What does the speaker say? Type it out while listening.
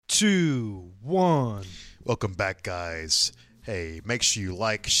2, 1. Welcome back, guys. Hey, make sure you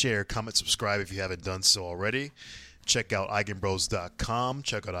like, share, comment, subscribe if you haven't done so already. Check out eigenbros.com.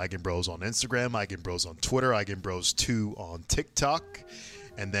 Check out Eigenbros on Instagram, Eigenbros on Twitter, Eigenbros2 on TikTok.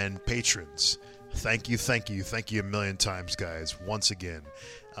 And then patrons. Thank you a million times, guys. Once again,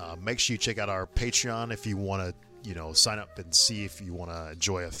 make sure you check out our Patreon if you want to, sign up and see if you want to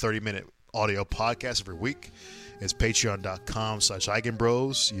enjoy a 30-minute audio podcast every week. It's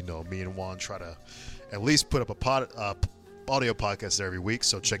patreon.com/Eigenbros. Me and Juan try to at least put up a audio podcast there every week,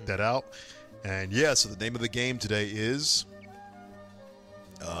 so check that out. And so the name of the game today is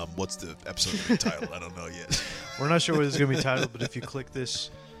what's the episode title? I don't know yet. We're not sure what it's going to be titled, but if you click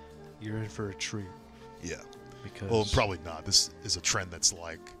this, you're in for a treat. Yeah. Because probably not. This is a trend that's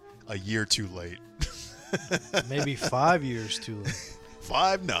like a year too late. maybe 5 years too late.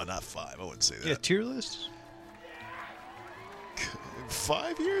 5? No, not 5. I wouldn't say that. Yeah, tier lists?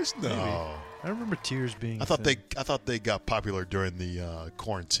 5 years? No. Maybe. I remember tiers being I thought they got popular during the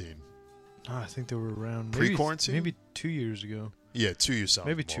quarantine. Oh, I think they were around pre-quarantine. Maybe 2 years ago. Yeah, 2 years sounds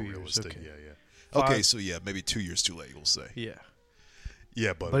maybe more 2 years. realistic. Okay. Yeah. 5. Okay, so maybe 2 years too late. We'll say. Yeah.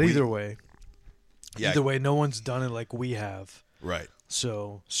 Yeah, but either way. Yeah. Either way, no one's done it like we have. Right.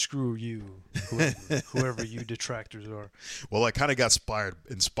 So screw you, whoever you detractors are. Well, I kind of got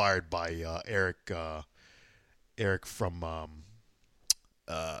inspired by Eric. Eric from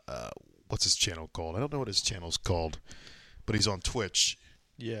what's his channel called? I don't know what his channel's called, but he's on Twitch.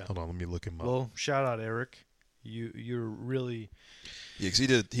 Yeah. Hold on, let me look him up. Well, shout out Eric. You're really. Yeah, because he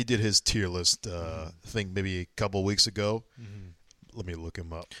did his tier list thing maybe a couple weeks ago. Mm-hmm. Let me look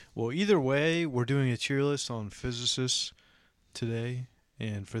him up. Well, either way, we're doing a tier list on physicists today,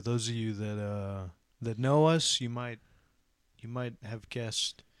 and for those of you that know us, you might have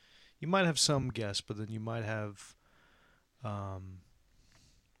guessed. You might have some guess, but then you might have.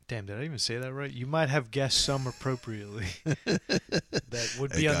 Damn, did I even say that right? You might have guessed some appropriately that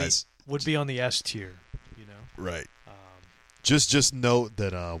would be on the S tier. Right. Just note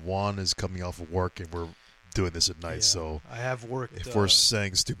that Juan is coming off of work and we're doing this at night, so I have worked. If we're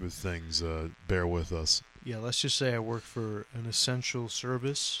saying stupid things, bear with us. Yeah, let's just say I work for an essential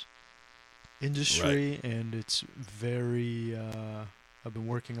service industry, right. And it's very. I've been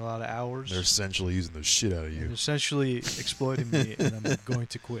working a lot of hours. They're essentially using the shit out of you. And essentially exploiting me, and I'm going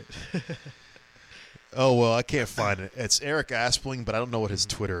to quit. Oh, well, I can't find it. It's Eric Aspling, but I don't know what his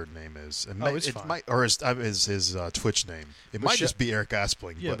Twitter name is. It's fine. Or his Twitch name. It might just be Eric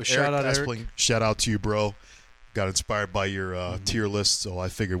Aspling. Yeah, but shout out Aspling, Eric. Shout out to you, bro. Got inspired by your tier list, so I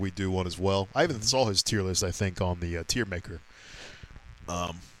figured we'd do one as well. I even saw his tier list, I think, on the tier maker.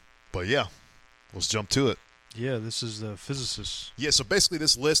 But yeah, let's jump to it. Yeah, this is the physicists. Yeah, so basically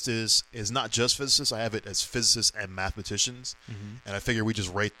this list is not just physicists. I have it as physicists and mathematicians, and I figure we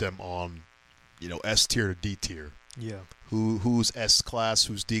just rate them on, S tier to D tier. Yeah. Who's S class,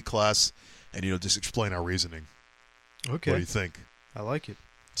 who's D class, and just explain our reasoning. Okay. What do you think? I like it.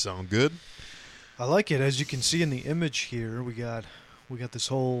 Sound good? I like it. As you can see in the image here, we got this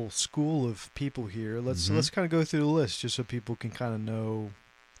whole school of people here. Let's kind of go through the list just so people can kind of know.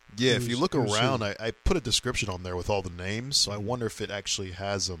 Yeah, if you look around, I put a description on there with all the names, so I wonder if it actually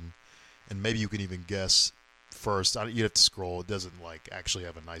has them, and maybe you can even guess first. You have to scroll. It doesn't actually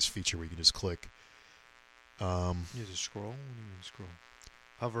have a nice feature where you can just click. You just scroll? What do you mean scroll?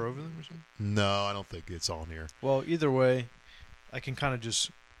 Hover over them or something? No, I don't think it's on here. Well, either way, I can kind of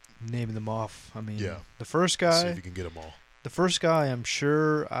just name them off. I mean, yeah. The first guy. Let's see if you can get them all. The first guy, I'm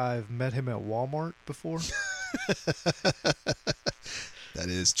sure I've met him at Walmart before. That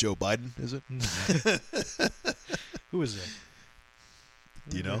is Joe Biden, is it? Who is that?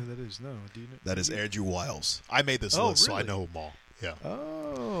 Do you know? Who that is? No. Do you know? That is Andrew Wiles. I made this list, so I know them all. Yeah.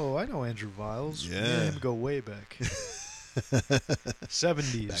 Oh, I know Andrew Wiles. Yeah. Me and him go way back.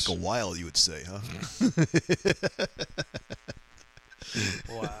 70s. Back a while, you would say, huh?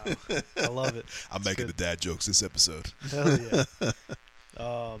 Wow. I love it. I'm making the dad jokes this episode. Hell yeah.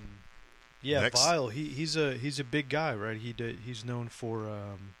 Yeah, Next. Weil. He's a big guy, right? He's known for.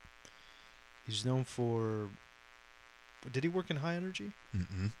 Did he work in high energy?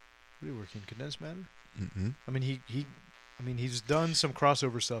 Mm-mm. Did he work in condensed matter? Mm-mm. I mean, he's done some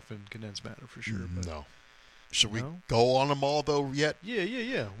crossover stuff in condensed matter for sure. But no. Should we go on them all though yet?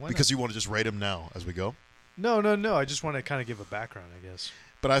 Yeah. Why because not? you want to just rate them now as we go. No. I just want to kind of give a background, I guess.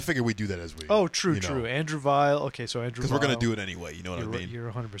 But I figure we do that as we. Oh, true. Andrew Weil. Okay, so Andrew. Because we're gonna do it anyway. You know what I mean?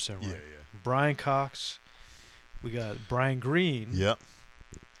 You're 100% right. Yeah. Brian Cox. We got Brian Greene. Yep.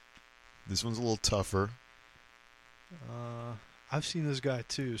 This one's a little tougher. I've seen this guy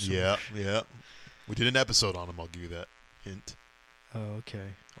too. So. Yeah. We did an episode on him. I'll give you that hint. Oh, okay.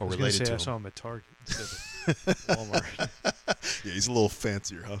 Or I was related gonna say to I him. saw him at Target instead of Walmart. Yeah, he's a little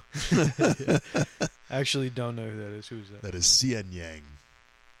fancier, huh? Yeah. I actually don't know who that is. Who is that? That is Xian Yang.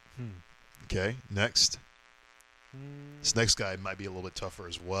 Hmm. Okay, next. This next guy might be a little bit tougher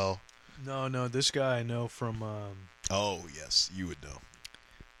as well. No. This guy I know from Oh, yes, you would know.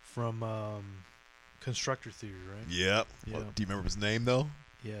 Constructor Theory, right? Yep. Yeah. What, do you remember his name, though?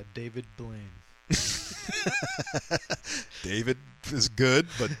 Yeah, David Blaine. David is good,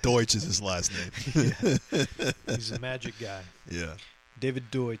 but Deutsch is his last name. Yeah. He's a magic guy. Yeah.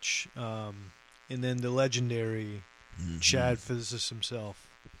 David Deutsch. And then the legendary Chad physicist himself.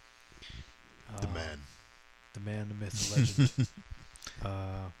 The man. The man, the myth, the legend.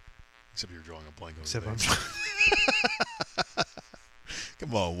 Except you're drawing a blank on his Except name. I'm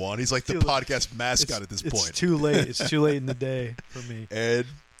Come on, Juan. He's like the Feel- podcast mascot at this It's point. too late. It's too late in the day for me. Ed.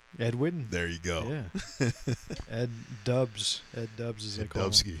 Ed Whitten. There you go. Yeah. Ed Dubs. Ed Dubs is Ed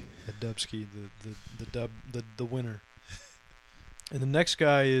Dubsky. Ed Dubsky, the winner. And the next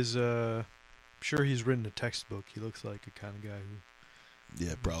guy is I'm sure he's written a textbook. He looks like a kind of guy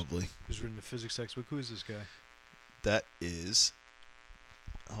Yeah, probably. who's written a physics textbook. Who is this guy? That is.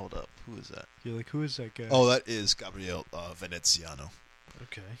 Hold up. Who is that? You're like, who is that guy? Oh, that is Gabriel Veneziano.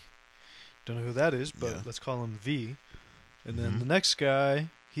 Okay. Don't know who that is, but Yeah. let's call him V. And then Mhm. the next guy,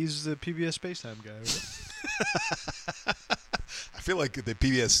 he's the PBS Spacetime guy. Right? I feel like the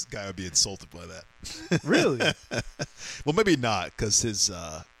PBS guy would be insulted by that. Really? Well, maybe not, because his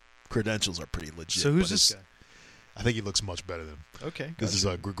credentials are pretty legit. So who's but this his- guy? I think he looks much better than him. Okay. This is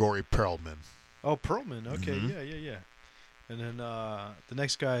gotcha. Grigory Perelman. Oh, Perlman. Okay, Mhm. yeah. And then the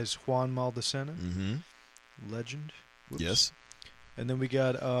next guy is Juan Maldacena, Mm-hmm. legend. Whoops. Yes. And then we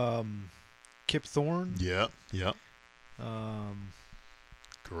got Kip Thorne Yeah. Yeah. um,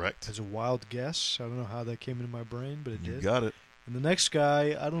 Correct. as a wild guess. I don't know how that came into my brain, but it You did. got it. And the next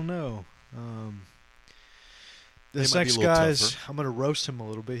guy, I don't know. This He might be next a little guy's, tougher. I'm gonna roast him a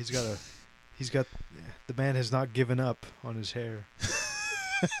little bit. The man has not given up on his hair.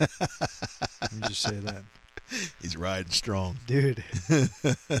 Let me just say that, He's riding strong. dude.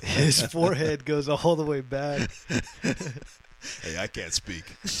 His forehead goes all the way back. Hey, I can't speak.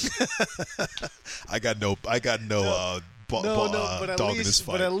 I got no But dog in this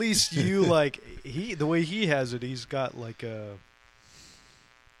fight. at least you like the way he has it. He's got like a,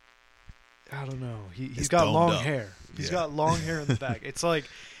 I don't know. He's It's got domed long up. hair. He's Yeah. got long hair in the back. It's like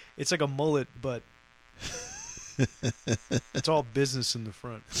a mullet, but it's all business in the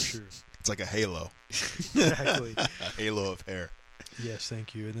front for sure. It's like a halo. Exactly. A halo of hair. Yes,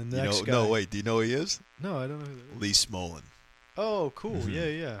 thank you. And then the You next know, guy. no, wait. Do you know who he is? No, I don't know who that is. Lee Smolin. Oh, cool.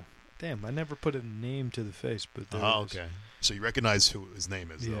 Mhm. Yeah. Damn, I never put a name to the face, but there Oh, it is. okay. So you recognize who his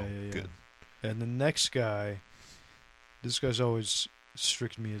name is, Yeah, though. yeah. Good. And the next guy, this guy's always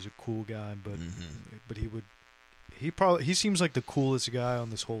strict me as a cool guy, but Mhm. he seems like the coolest guy on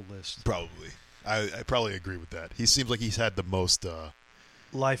this whole list. Probably. I probably agree with that. He seems like he's had the most.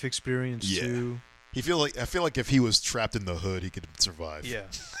 Life experience Yeah. too. I feel like if he was trapped in the hood, he could survive. Yeah,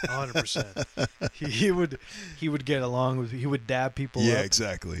 100%. He would get along with. He would dab people Yeah, up.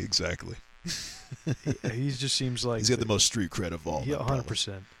 exactly. He just seems like He's got the most street cred of all. Yeah, of them,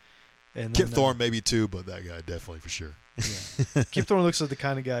 100%. And Kip then, Thorne maybe too, but that guy definitely for sure. Yeah. Kip Thorne looks like the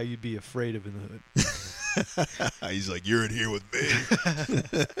kind of guy you'd be afraid of in the hood. He's like, you're in here with me.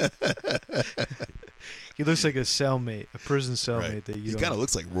 He looks like a cellmate, a prison cellmate Right. that you. He don't- kind of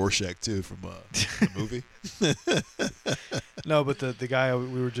looks like Rorschach too from the movie. No, but the guy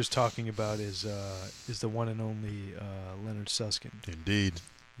we were just talking about is the one and only Leonard Susskind. Indeed.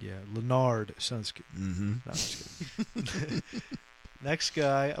 Yeah, Leonard Susskind. Mm-hmm. No, I'm just kidding. Next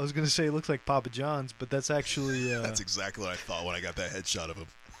guy, I was gonna say looks like Papa John's, but that's actually That's exactly what I thought when I got that headshot of him.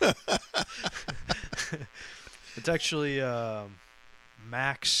 it's actually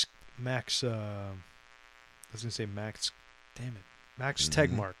Max. I was gonna say Max. Damn it, Max Mhm.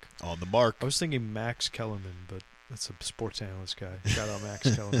 Tegmark. On the mark. I was thinking Max Kellerman, but that's a sports analyst guy. Shout out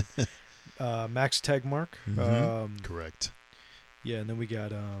Max Kellerman. Max Tegmark. Mhm. Correct. Yeah, and then we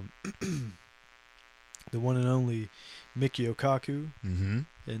got the one and only Mickey Okaku, Mm-hmm.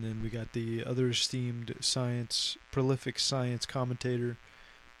 and then we got the other esteemed prolific science commentator,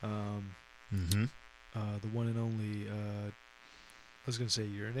 Mm-hmm. the one and only. I was gonna say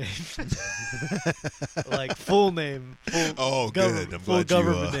your name, like full name. Full Oh, good. I'm full glad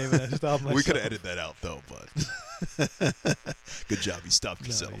government you. name. And I stopped myself. We could have edited that out though, but good job. You stopped No,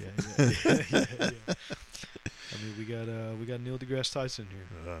 yourself. yeah. I mean, we got Neil deGrasse Tyson here.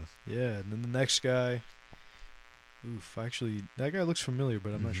 Yeah, and then the next guy. Oof, actually, that guy looks familiar,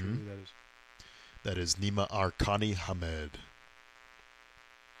 but I'm not sure Mhm. who that is. That is Nima Arkani Hamed.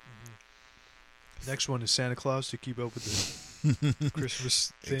 Next one is Santa Claus to keep up with the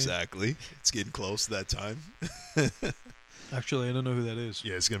Christmas thing. Exactly. It's getting close to that time. Actually, I don't know who that is.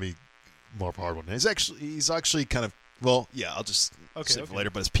 Yeah, it's gonna be more of a hard one. He's actually kind of well. Yeah, I'll just Okay, save it okay. later.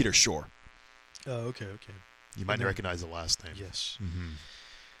 But it's Peter Shore. Oh, okay. You might And then- recognize the last name. Yes. Mm-hmm.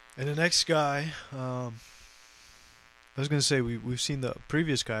 And the next guy, I was going to say we've seen the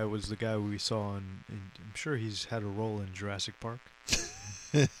previous guy was the guy we saw I'm sure he's had a role in Jurassic Park.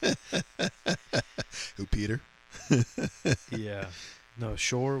 Who, Peter? Yeah. No,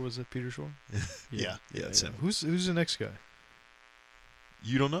 Shore, was it Peter Shore? Yeah, it's him. Who's the next guy?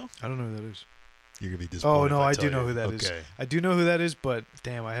 You don't know? I don't know who that is. You're gonna be disappointed. Oh, no, if I tell do know you. who that is. Okay. I do know who that is, but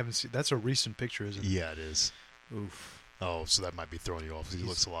damn, I haven't seen. That's a recent picture, isn't it? Yeah, it is. Oof. Oh, so that might be throwing you off. 'Cause he He's-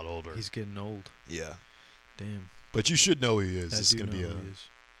 looks a lot older. He's getting old. Yeah. Damn. But you should know who he is. I This is do gonna know be who he is.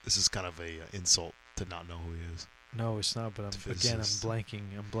 This is kind of a insult to not know who he is. No, it's not. But I'm Physicist. blanking.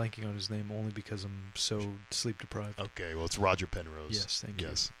 I'm blanking on his name only because I'm so sleep deprived. Okay, well it's Roger Penrose. Yes, thank you.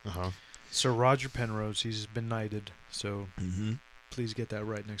 Yes. Uh huh. Sir Roger Penrose. He's been knighted. So Mm-hmm. please get that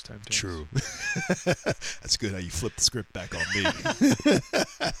right next time. Terrence. True. That's good how you flip the script back on me.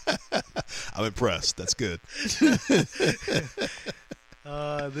 I'm impressed. That's good.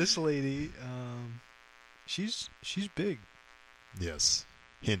 This lady, she's big. Yes.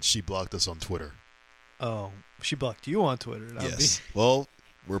 Hint: she blocked us on Twitter. Oh, she blocked you on Twitter. That would Yes. Well,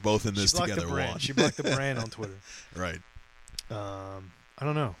 we're both in be, this she blocked together. the brand. Juan. She blocked the brand on Twitter. Right. I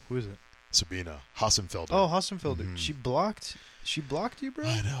don't know who is it. Sabina Hassenfelder. Oh, Hassenfelder. Mhm. She blocked you, bro.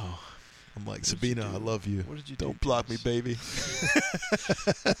 I know. I'm like, What did Sabina, you I do? love you. What did you do? Don't block me, Terrence? baby.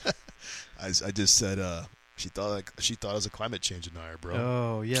 I just said she thought I was a climate change denier, bro.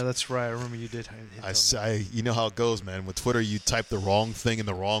 Oh, yeah, that's right. I remember you did. You know how it goes, man. With Twitter, you type the wrong thing in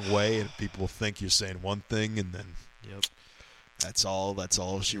the wrong way, and people think you're saying one thing, and then Yep. That's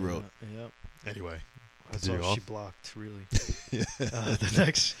all she wrote. Yep. anyway. That's Continue all on. she blocked, really.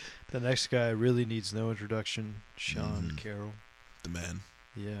 The next guy really needs no introduction. Sean Mhm. Carroll. The man.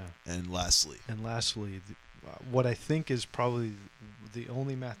 Yeah. And lastly, And lastly, what I think is probably the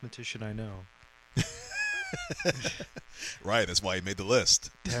only mathematician I know, right, that's why he made the list.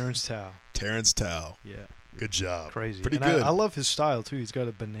 Terrence Tao. Terrence Tao. Yeah. Good job. Crazy. Pretty And good. I love his style too. He's got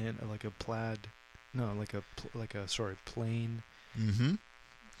a banana, like a plaid. No, plain Mm-hmm.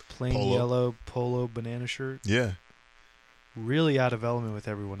 plain yellow polo banana shirt. Yeah. Really out of element with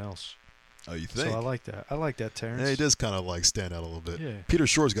everyone else. Oh, you think? So I like that. I like that, Terrence. Yeah, he does kind of like stand out a little bit. Yeah. Peter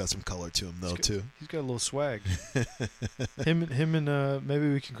Shore's got some color to him, though, He's got- too. He's got a little swag. him and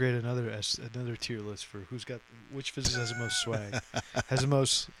maybe we can create another tier list for which physicist has the most swag. Has the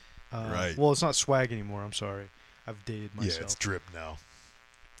most Right. Well, it's not swag anymore. I'm sorry. I've dated myself. Yeah, it's drip now.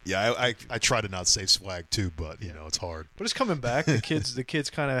 Yeah, I try to not say swag too, but you Yeah. know it's hard. But it's coming back. The kids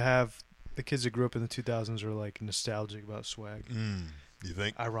kind of have the kids that grew up in the 2000s are like nostalgic about swag. You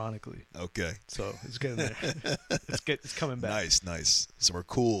think? Ironically, Okay. so it's getting there. It's coming back. Nice. So we're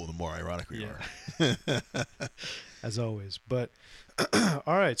cool the more ironic we Yeah. are. As always. But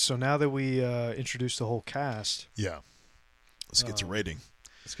all right. So now that we introduced the whole cast, Yeah. Let's get to rating.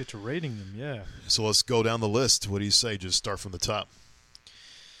 let's get to rating them. Yeah. So let's go down the list. What do you say? Just start from the top.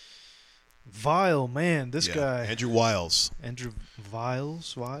 Vile, man. This Yeah. guy, Andrew Wiles. Andrew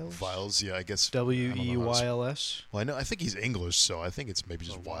Viles. Viles, yeah, I guess. WEYLS. Well, I think he's English, so I think it's maybe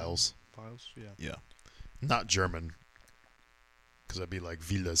just Oh, Wiles, Viles. Yeah. Yeah. not German, because that'd be like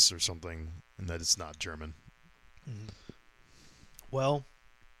Vilas or something, and that it's not German. Mhm. Well,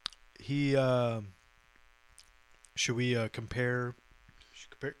 he. Should we compare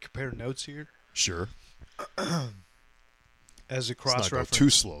notes here Sure. as a Let's cross not go reference? too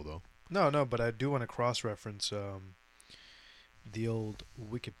slow though. No, but I do want to cross reference the old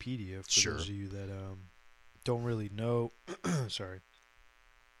Wikipedia for Sure. those of you that don't really know. Sorry,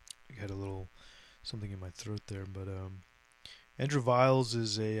 I had a little something in my throat there, but Andrew Viles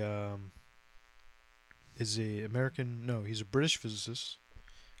is a American. No, he's a British physicist.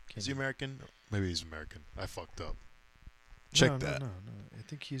 Is he American? Maybe he's American. I fucked up. Check no, that. No. I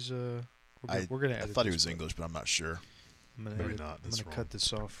think he's We're I gonna. Edit I thought he this was part. English, but I'm not sure. I'm gonna Maybe edit- not. I'm That's gonna wrong. cut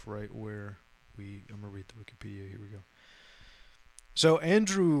this off right where I'm gonna read the Wikipedia. Here we go. So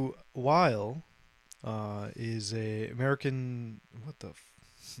Andrew Weil is a American. What the?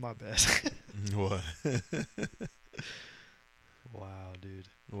 My bad. What? Wow, dude.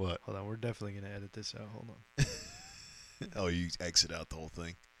 What? Hold on. We're definitely gonna edit this out. Hold on. Oh, you exit out the whole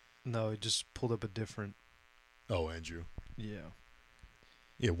thing. No, it just pulled up a different. Oh, Andrew. Yeah.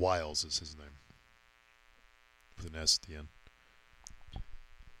 Yeah, Wiles is his name. With an S at the end. What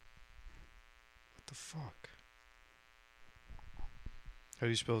the fuck? How do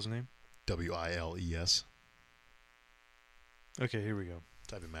you spell his name? Wiles. Okay, here we go.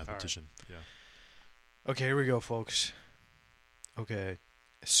 Type of mathematician. Yeah. Okay, here we go, folks. Okay.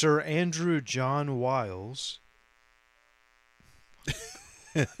 Sir Andrew John Wiles.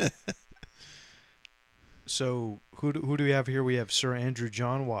 So, who do we have here? We have Sir Andrew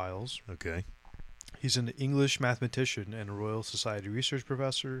John Wiles. Okay. He's an English mathematician and a Royal Society research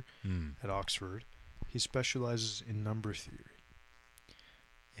professor at Oxford. He specializes in number theory.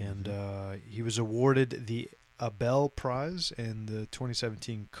 And he was awarded the Abel Prize and the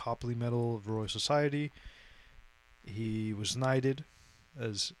 2017 Copley Medal of the Royal Society. He was knighted,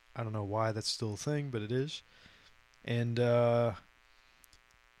 as I don't know why that's still a thing, but it is. And But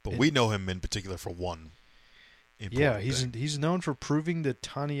we know him in particular for one. yeah, Thing. he's known for proving the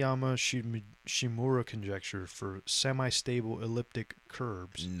Taniyama-Shimura conjecture for semi-stable elliptic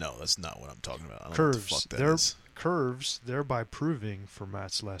curves. No, that's not what I'm talking about. I don't Curves. know what the fuck that They're is. curves, thereby proving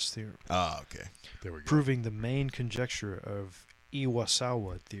Fermat's last theorem. Ah, okay. There we go. Proving the main conjecture of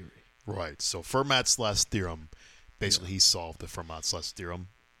Iwasawa theory. Right. So Fermat's last theorem, basically he solved the Fermat's last theorem.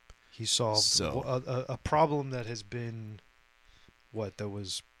 He solved a problem that has been, that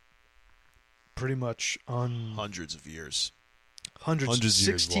was pretty much Hundreds of years. hundreds of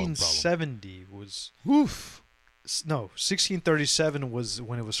years long problem. 1670 was... Woof. No, 1637 was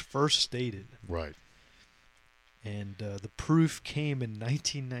when it was first stated. Right. And the proof came in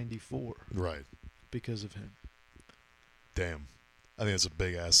 1994 Right. because of him. Damn. I think that's a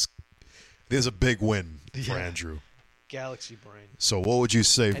big ass. There's a big win for Yeah. Andrew. Galaxy brain. So what would you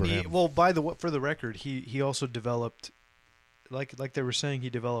say for And him? for the record, he also developed, like they were saying, he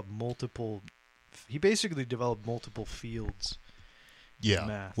basically developed multiple fields. Yeah,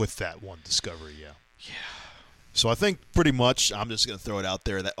 math. with that one discovery, yeah. Yeah. So I think pretty much I'm just going to throw it out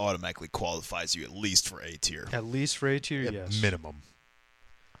there that automatically qualifies you at least for A tier. At least for A tier, at yes. minimum.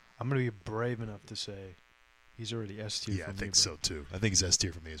 I'm going to be brave enough to say he's already S tier. Yeah, for I me, think bro. so too. I think he's S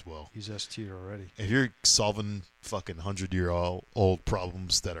tier for me as well. He's S tier already. If you're solving fucking 100-year-old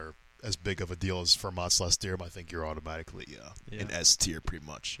problems that are as big of a deal as Fermat's last theorem, I think you're automatically Yeah. in S tier pretty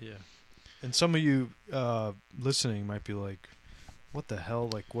much. Yeah. And some of you listening might be like, what the hell?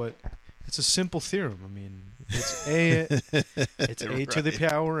 Like, what? It's a simple theorem. I mean, it's A to the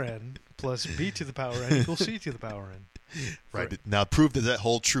power n plus B to the power n equals C to the power n. Right. Now prove that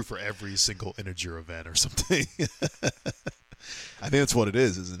hold true for every single integer event or something. I think that's what it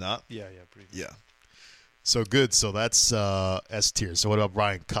is it not? Yeah, pretty good. Yeah. So good. So that's S tier. So what about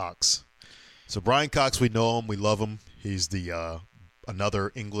Brian Cox? So Brian Cox, we know him, we love him. He's the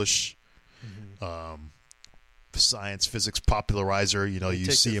another English science physics popularizer. You know,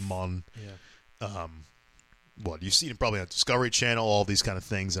 you see him on you see him probably on Discovery Channel, all these kind of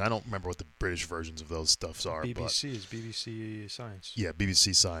things, and I don't remember what the British versions of those stuffs are. BBC is BBC Science. Yeah,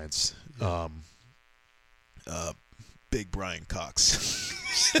 BBC Science. Yeah. Big Brian Cox.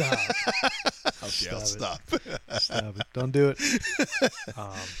 Stop. Okay, I'll stop. Stop it. Don't do it.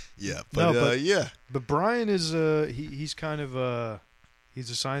 Yeah, but But Brian is he's kind of he's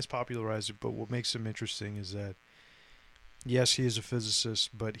a science popularizer, but what makes him interesting is that yes, he is a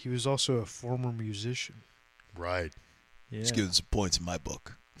physicist, but he was also a former musician. Right. Yeah. He's giving some points in my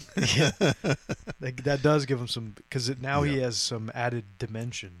book. Yeah. that does give him some, because now he has some added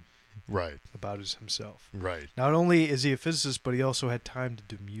dimension. Right. About himself. Right. Not only is he a physicist, but he also had time to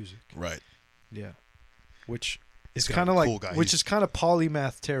do music. Right. Yeah. Which is He's kind of a like, cool guy. which is kind of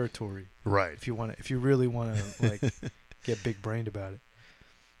polymath territory. Right. If you really want to like get big brained about it.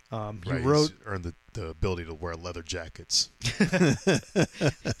 He right. wrote. He's earned the ability to wear leather jackets.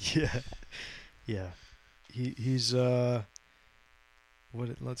 Yeah. Yeah. He's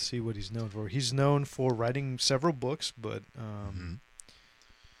let's see what he's known for. He's known for writing several books, but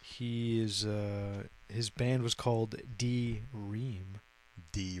he is his band was called D Ream.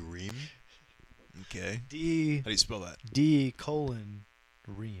 D Ream. Okay. D. How do you spell that?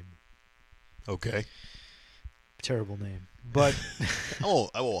 D:*Ream. Okay. Terrible name, but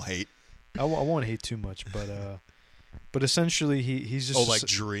I won't hate. I won't hate too much, but essentially he's just like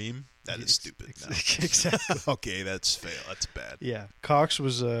Dream. That is stupid. No. Exactly. Okay, that's fail. That's bad. Yeah, Cox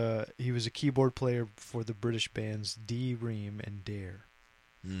was a keyboard player for the British bands D Ream and Dare.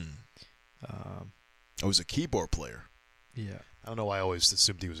 I was a keyboard player. Yeah. I don't know why I always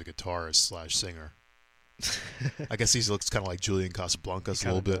assumed he was a guitarist / singer. I guess he looks kind of like Julian Casablancas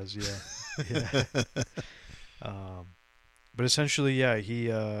a little bit. Does, yeah. But essentially, yeah,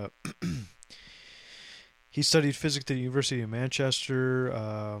 he he studied physics at the University of Manchester,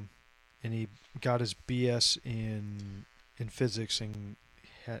 and he got his BS in physics and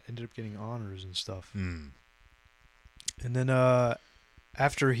ended up getting honors and stuff. Mm. And then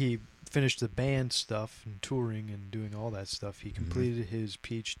after he finished the band stuff and touring and doing all that stuff, he completed his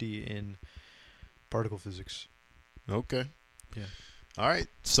PhD in particle physics. Okay. Yeah. All right.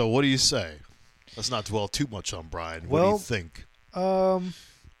 So what do you say? Let's not dwell too much on Brian. What do Well, you think?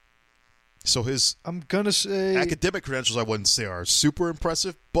 So his I'm gonna say academic credentials, I wouldn't say are super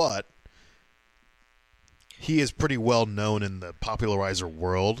impressive, but he is pretty well known in the popularizer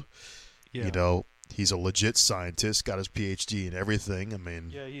world. yeah. You know, he's a legit scientist, got his PhD and everything. I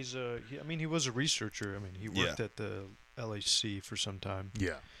mean, Yeah, he was a researcher. I mean, he worked at the LHC for some time,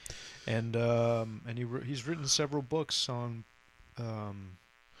 yeah. and he's written several books on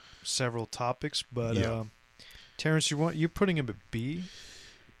several topics. But Yeah. Terrence, you're putting him at B.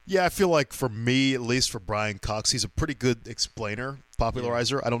 Yeah, I feel like for me, at least for Brian Cox, he's a pretty good explainer,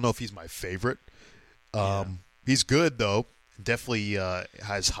 popularizer. I don't know if he's my favorite. He's good, though. Definitely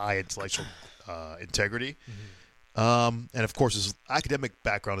has high intellectual integrity. And, of course, his academic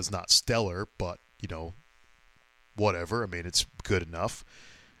background is not stellar, but, you know, whatever. I mean, it's good enough.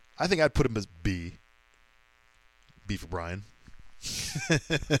 I think I'd put him as B. B for Brian.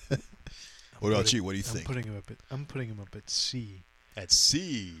 What about you? What do you think? I'm putting him up at C. At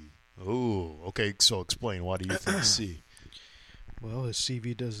C. Ooh, okay, so explain. Why do you think C? Well, his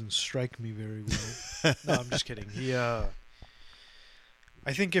CV doesn't strike me very well. No, I'm just kidding.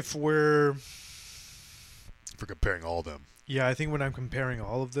 I think if we're... For comparing all of them. Yeah, I think when I'm comparing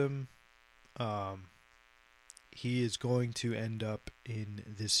all of them, he is going to end up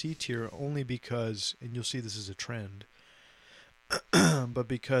in the C tier only because, and you'll see this is a trend, but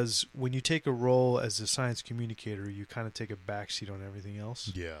because when you take a role as a science communicator, you kind of take a backseat on everything else.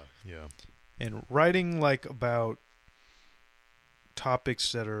 Yeah, yeah. And writing like about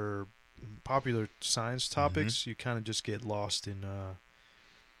topics that are popular science topics, you kind of just get lost in,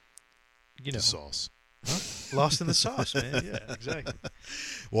 The sauce. lost in the sauce, man. Yeah, exactly.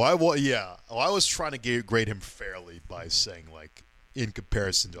 Well, I was trying to grade him fairly by saying, like, in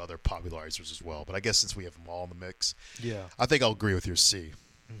comparison to other popularizers as well. But I guess since we have them all in the mix, Yeah. I think I'll agree with your C.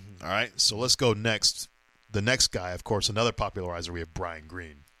 All right, so let's go next. The next guy, of course, another popularizer, we have Brian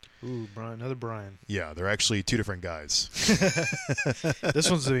Greene. Ooh, another Brian. Yeah, they're actually two different guys. This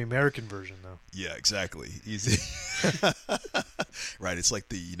one's the American version, though. Yeah, exactly. Right. It's like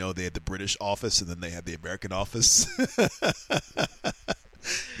they had the British office and then they had the American office.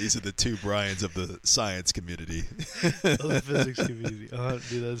 These are the two Brians of the science community. Of the physics community. Oh,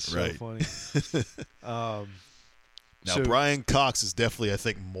 dude, that's so Right. funny. Now, So- Brian Cox is definitely, I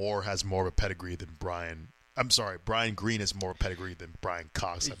think, has more of a pedigree than Brian. I'm sorry, Brian Greene has more pedigree than Brian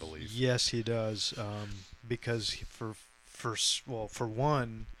Cox, I believe. Yes, he does. Because for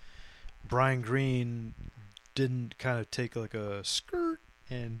one, Brian Greene didn't kind of take like a skirt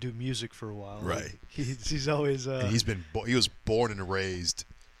and do music for a while. Right. He's always. And he was born and raised.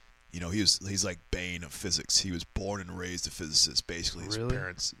 He's like Bane of physics. He was born and raised a physicist, basically. His Really?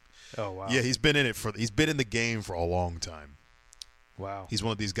 parents. Oh wow. Yeah, he's been in the game for a long time. Wow. He's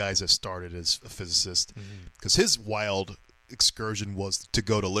one of these guys that started as a physicist Mhm. because his wild excursion was to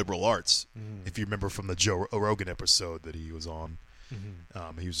go to liberal arts. Mhm. If you remember from the Joe Rogan episode that he was on,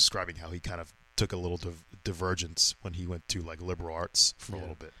 Mhm. he was describing how he kind of took a little divergence when he went to like liberal arts for a Yeah.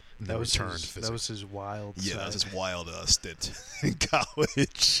 little bit. And then returned to physics. That was his wild. Yeah, that was side. his wild stint in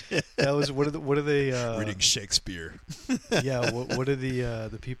college. That was what are they? reading Shakespeare. Yeah. What are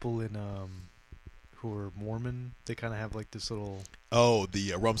the people in who are Mormon? They kind of have like this little. Oh,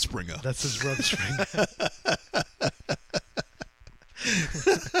 the Rumspringa. That's his rub string.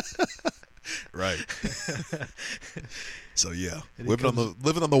 Right. So yeah, And he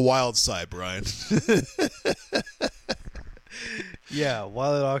living on the wild side, Brian. Yeah,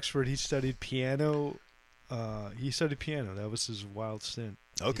 while at Oxford, he studied piano. That was his wild stint.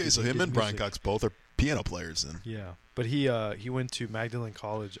 Okay, did- so he him did and Brian music. Cox both are piano players then. Yeah, but he went to Magdalen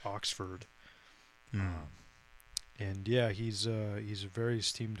College, Oxford, and yeah, he's a very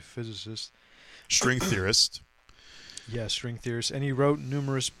esteemed physicist. String theorist. Yeah, string theorist, and he wrote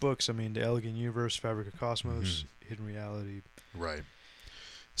numerous books. I mean, The Elegant Universe, Fabric of Cosmos, Mm-hmm. Hidden Reality. Right.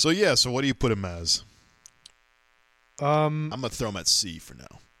 So yeah, so what do you put him as? I'm gonna throw him at C for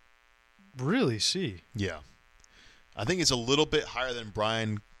now. Really, see. Yeah. I think it's a little bit higher than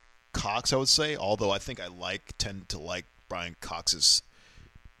Brian Cox, I would say, although I think I tend to like Brian Cox's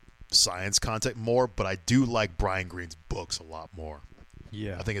science content more, but I do like Brian Greene's books a lot more.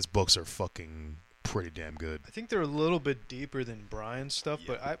 Yeah, I think his books are fucking pretty damn good. I think they're a little bit deeper than Brian's stuff,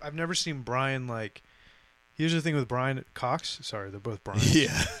 Yeah. but I've never seen Brian like. Here's the thing with Brian Cox. Sorry, they're both Brian.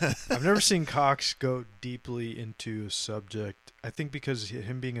 Yeah. I've never seen Cox go deeply into a subject. I think because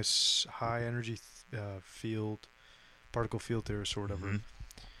him being a high energy field, particle field theorist or whatever, Mhm.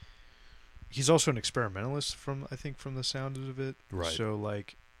 he's also an experimentalist from the sound of it. Right. So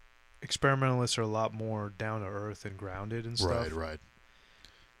like, experimentalists are a lot more down to earth and grounded and stuff. Right.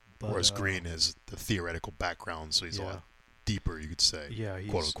 But, Whereas Green has the theoretical background, so he's a lot deeper, you could say. Yeah,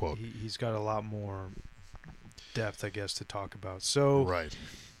 quote unquote. He's got a lot more depth, I guess, to talk about. So Right.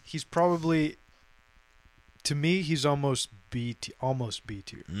 he's probably, to me, he's almost B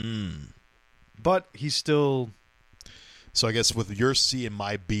tier. But he's still. So I guess with your C and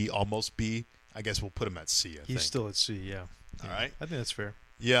my B, almost B, I guess we'll put him at C. I think. He's still at C. Yeah. All right. I think that's fair.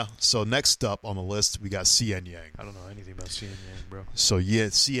 Yeah. So next up on the list, we got CN Yang. I don't know anything about C and Yang, bro. So yeah,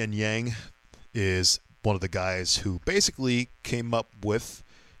 CN Yang is one of the guys who basically came up with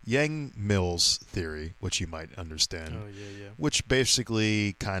Yang-Mills theory, which you might understand, Oh yeah. which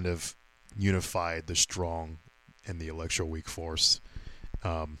basically kind of unified the strong and the electroweak force.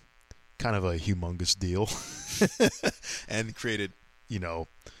 Kind of a humongous deal, and created,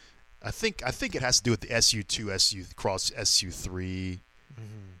 I think it has to do with the SU2, SU cross SU3.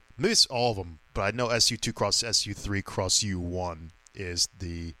 Maybe it's all of them, but I know SU2 cross SU3 cross U1 is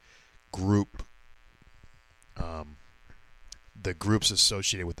the group, the groups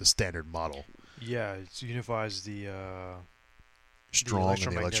associated with the standard model. Yeah, it unifies the Strong the and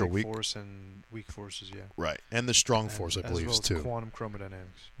the electromagnetic electroweak. force and weak forces. Yeah. Right, and the strong And force, I as believe, well as too. Quantum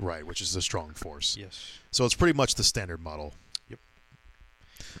chromodynamics. Right, which is the strong force. Yes. So it's pretty much the standard model. Yep.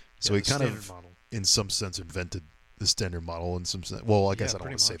 So Yeah, he the kind standard of, model. in some sense, invented the standard model in some sense. Well, I guess Yeah, I don't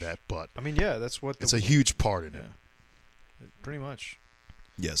pretty want to say much. that, but I mean, yeah, that's what. it's a huge part in yeah. it. Pretty much.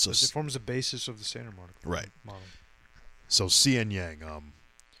 Yeah, so It forms the basis of the standard model. Right. Model. So CN Yang,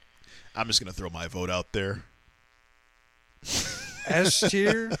 I'm just gonna throw my vote out there. S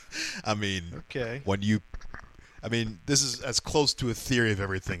tier. I mean, Okay. this is as close to a theory of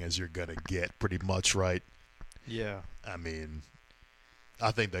everything as you're gonna get, pretty much, right? Yeah. I mean,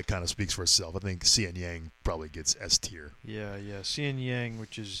 I think that kind of speaks for itself. I think CN Yang probably gets S tier. Yeah. Xian Yang,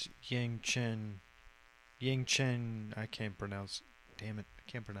 which is Yang Chen. I can't pronounce. Damn it! I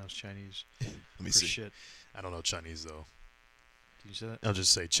can't pronounce Chinese. let me for see. shit. I don't know Chinese though. Did you say that? I'll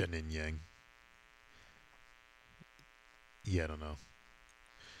just say Chen Yin Yang. Yeah, I don't know.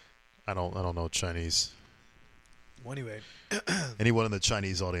 I don't know Chinese. Well, anyway. Anyone in the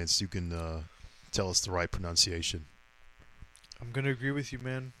Chinese audience, you can tell us the right pronunciation. I'm gonna agree with you,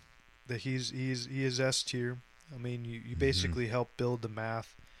 man. That he is S tier. I mean, you basically help build the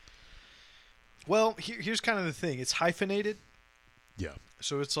math. Well, here's kind of the thing. It's hyphenated, Yeah.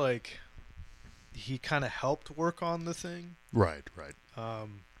 so it's like he kind of helped work on the thing. Right.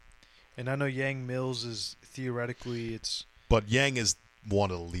 And I know Yang-Mills is theoretically it's. But Yang is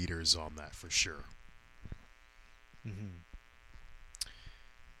one of the leaders on that for sure.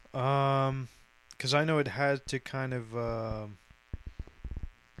 Because I know it had to kind of.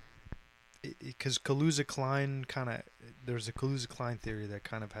 Because Kaluza-Klein there's a Kaluza-Klein theory that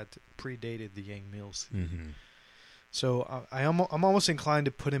kind of had to predated the Yang-Mills theory. So I'm almost inclined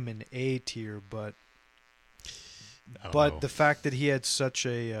to put him in A tier, but I don't know. the fact that he had such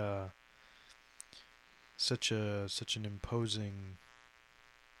an imposing,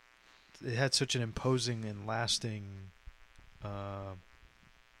 it had such an imposing and lasting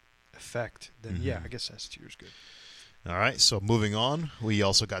effect, then yeah, I guess S tier is good. All right, so moving on, we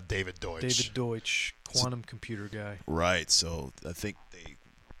also got David Deutsch. David Deutsch, quantum computer guy. Right. So I think They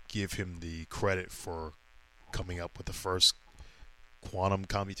give him the credit for coming up with the first quantum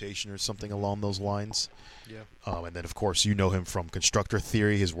commutation or something along those lines. Yeah. And then, of course, you know him from constructor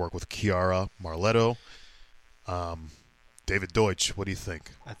theory, his work with Chiara Marletto. David Deutsch, what do you think?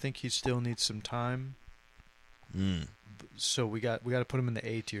 I think he still needs some time. Mm, So we got to put him in the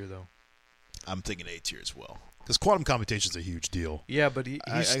A tier though. I'm thinking A tier as well. Because quantum commutation is a huge deal. Yeah, but he's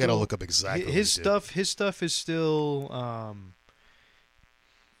I still, got to look up exactly what his he did. stuff. His stuff is still.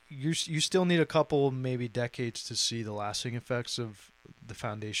 You still need a couple, maybe decades, to see the lasting effects of the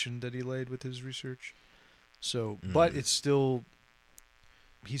foundation that he laid with his research. So, but it's still.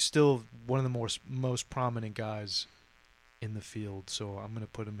 He's still one of the most prominent guys in the field. So I'm going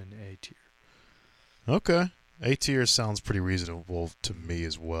to put him in A tier. Okay. A tier sounds pretty reasonable to me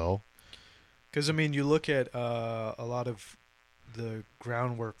as well. Because I mean, you look at a lot of the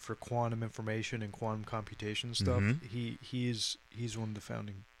groundwork for quantum information and quantum computation stuff. Mhm. He's one of the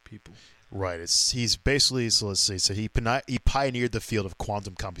founding people. Right. He's basically, so let's say, so he pioneered the field of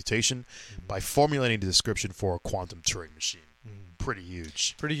quantum computation by formulating the description for a quantum Turing machine. Pretty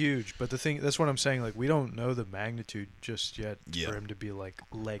huge. Pretty huge, but that's what I'm saying. Like, we don't know the magnitude just yet Yeah. for him to be like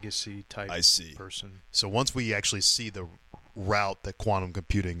legacy type I see. person. So once we actually see the route that quantum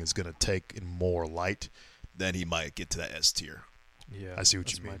computing is going to take in more light, Then he might get to that S tier. Yeah, I see what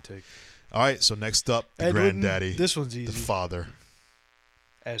that's you mean. my take. All right, so next up, the Ed Wooden, granddaddy, This one's the easy. father.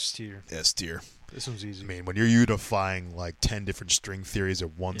 S tier. S tier. This one's easy. I mean, when you're unifying like 10 different string theories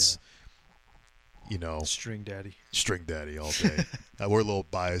at once, you know, String daddy. string daddy all day. We're a little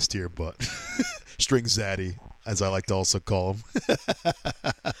biased here, but string zaddy, as I like to also call him.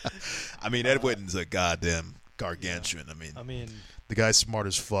 I mean, Ed Witten's a goddamn gargantuan. I mean, The guy's smart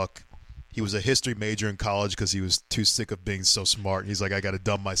as fuck. He was a history major in college because he was too sick of being so smart. He's like, I got to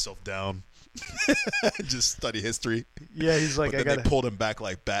dumb myself down. Just study history. yeah, he's like, But I then gotta. they pulled him back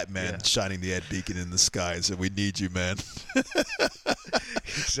like Batman, Yeah. shining the Ed beacon in the sky, and said, "We need you, man."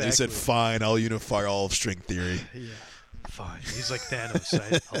 Exactly. They said, "Fine, I'll unify all of string theory." Yeah. Fine. He's like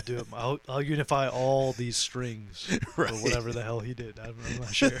Thanos. I'll do it. I'll unify all these strings Right. or whatever the hell he did. I'm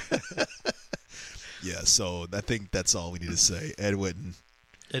not sure. Yeah, so I think that's all we need to say. Ed Witten,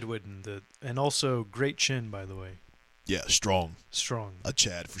 Ed Witten, and also great chin, by the way. yeah, strong, Strong. a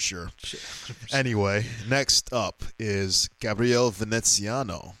Chad for sure. Anyway, next up is Gabriele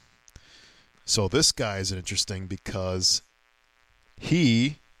Veneziano. So this guy is interesting because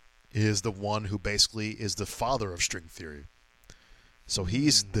he is the one who basically is the father of string theory. So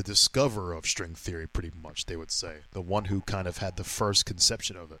he's the discoverer of string theory, pretty much, they would say. The one who kind of had the first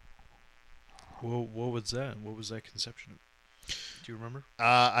conception of it. What was that? What was that conception? Do you remember?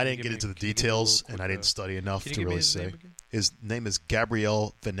 I didn't give get me- into the can you give me a details, little and I quick, didn't study enough Can you to give me really his say. name again? His name is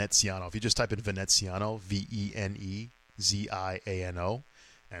Gabriele Veneziano. If you just type in Veneziano, Veneziano,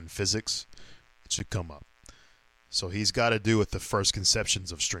 and physics, it should come up. So he's got to do with the first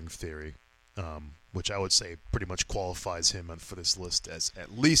conceptions of string theory, which I would say pretty much qualifies him for this list as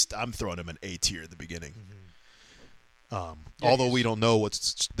At least I'm throwing him an A tier at the beginning. Yeah, although we he's- don't know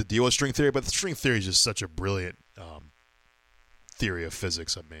what's the deal with string theory, but the string theory is just such a brilliant theory of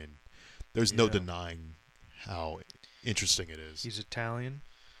physics. I mean, there's no Yeah. denying how interesting it is. He's Italian.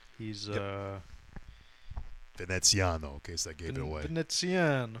 He's Yep. Veneziano, in case I gave it away.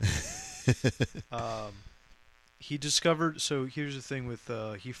 Veneziano. He discovered. So here's the thing with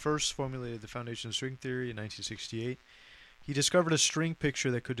he first formulated the foundation of string theory in 1968. He discovered a string picture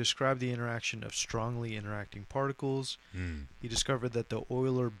that could describe the interaction of strongly interacting particles. Hmm. He discovered that the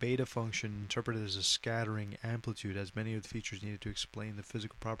Euler beta function, interpreted as a scattering amplitude, has many of the features needed to explain the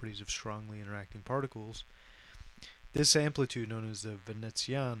physical properties of strongly interacting particles. This amplitude, known as the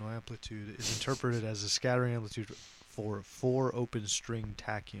Veneziano amplitude, is interpreted as a scattering amplitude for 4 open string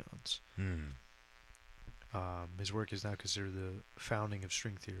tachyons. Hmm. His work is now considered the founding of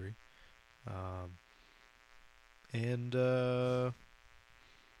string theory.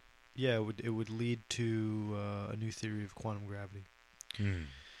 Yeah, it would lead to a new theory of quantum gravity. Hmm.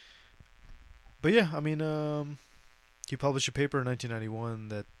 But yeah, I mean, he published a paper in 1991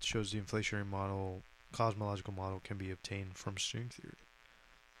 that shows the inflationary model, cosmological model, can be obtained from string theory.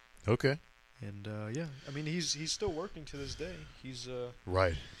 Okay. And yeah, I mean, he's still working to this day. He's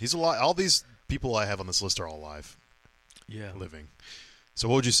Right. He's alive. All these people I have on this list are all alive, yeah, living. So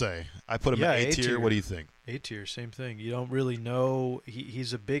what would you say? I put him Yeah, at A A tier. tier. What do you think? A tier, same thing. You don't really know.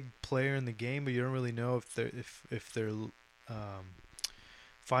 He's a big player in the game, but you don't really know if their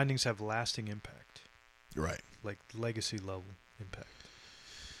findings have lasting impact, Right. like legacy level impact.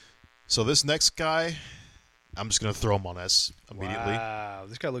 So this next guy, I'm just going to throw him on S immediately. Wow,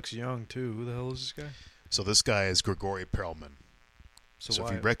 this guy looks young too. Who the hell is this guy? So this guy is Grigori Perelman. So why?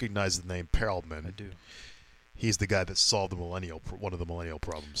 if you recognize the name Perelman, I do. he's the guy that solved one of the millennial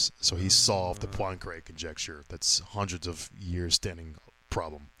problems. So he solved the Poincare conjecture. That's hundreds of years standing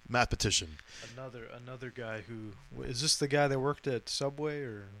problem. Mathematician. Another guy who is this the guy that worked at Subway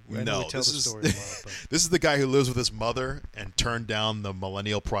or I know No, we tell this the is- story a lot, but This is the guy who lives with his mother and turned down the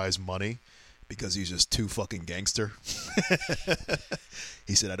Millennial Prize money. Because he's just too fucking gangster.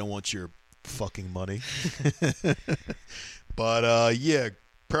 He said, "I don't want your Fucking money. But yeah,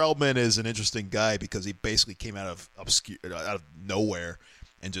 Perelman is an interesting guy because he basically came out of nowhere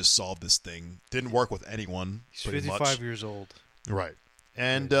and just solved this thing. Didn't work with anyone. he's pretty 55 much. years old. Right.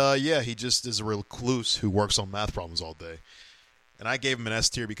 And yeah, he just is a recluse who works on math problems all day. And I gave him an S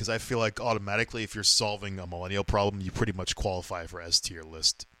tier because I feel like automatically if you're solving a millennial problem, you pretty much qualify for S tier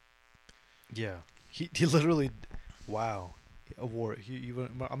list. Yeah, he literally, wow, award.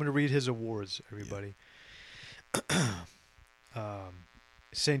 I'm gonna read his awards, everybody.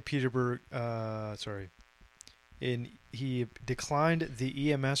 St. Petersburg, he declined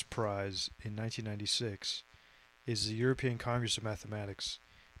the EMS prize in 1996. Is the European Congress of Mathematics.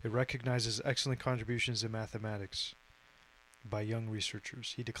 It recognizes excellent contributions in mathematics by young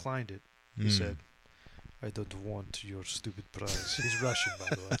researchers. He declined it. He said, "I don't want your stupid prize." He's Russian, by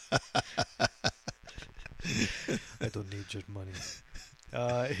the way. I don't need your money.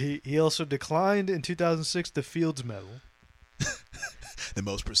 He also declined in 2006 the Fields Medal. The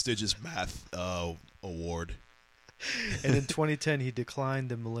most prestigious math award. And in 2010, he declined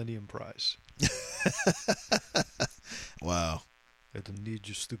the Millennium Prize. Wow. I don't need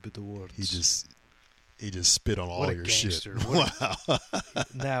your stupid awards. He just spit on all What a your gangster. shit. What Wow.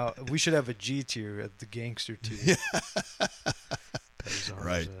 Now, we should have a G tier at the gangster tier.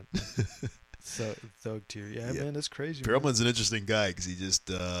 Right. Thug tier. Yeah, Yeah. man, that's crazy. Man. Perelman's an interesting guy because he just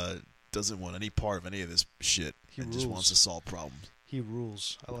doesn't want any part of any of this shit. He and just rules. wants to solve problems. He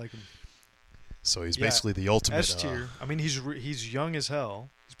rules. I like him. So he's Yeah, basically the ultimate. S tier. I mean, he's young as hell.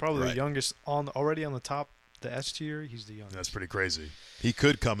 He's probably Right. the youngest already on the top. The S tier. He's the youngest. That's pretty crazy. He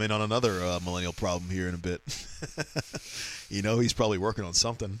could come in on another millennial problem here in a bit. He's probably working on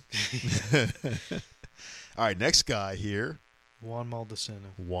something. All right, next guy here, Juan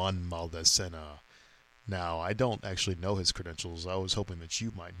Maldacena. Juan Maldacena. Now, I don't actually know his credentials. I was hoping that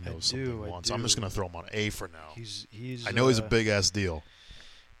you might know something, Juan. So I'm just going to throw him on A for now. He's. I know he's a big-ass deal.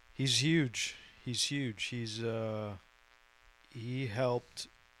 He's huge. He's huge. He helped.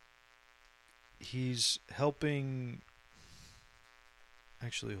 He's helping.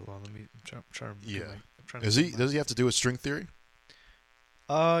 Actually, hold on. Let me. I'm trying to. Yeah. I'm trying to Is get he? my- Does he have to do with string theory?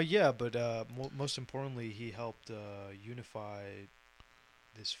 Yeah, but most importantly, he helped unify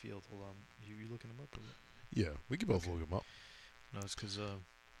this field. Hold on. You looking him up? Or what? Yeah, we can both look him up. No, it's because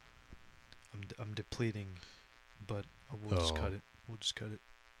I'm depleting, but we'll just Oh. cut it. We'll just cut it.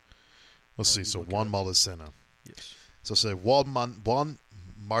 Let's While see. you So look it Juan up. Maldacena. Yes. So say Juan Martin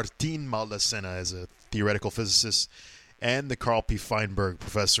Maldacena is a theoretical physicist and the Carl P. Feinberg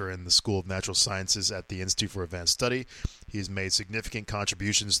Professor in the School of Natural Sciences at the Institute for Advanced Study. He has made significant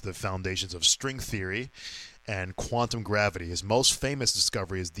contributions to the foundations of string theory and quantum gravity. His most famous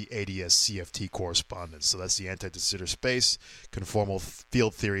discovery is the ADS-CFT correspondence. So that's the anti-de Sitter space conformal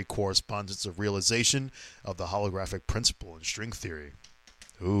field theory correspondence of realization of the holographic principle in string theory.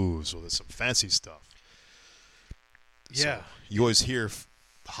 Ooh, so there's some fancy stuff. Yeah. So you always hear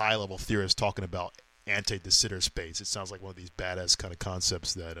high-level theorists talking about anti-de Sitter space. It sounds like one of these badass kind of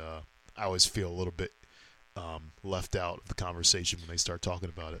concepts that I always feel a little bit left out of the conversation when they start talking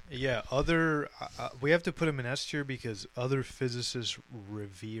about it. Yeah, we have to put him in S tier because other physicists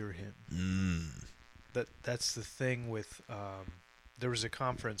revere him. That's the thing with there was a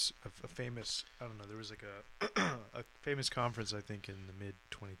conference, a famous, I don't know, there was like a famous conference, I think, in the mid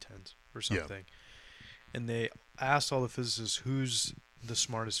 2010s or Yeah. something, and they asked all the physicists who's the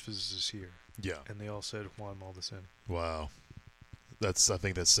smartest physicist here, Yeah. and they all said Juan Maldacena. Wow. I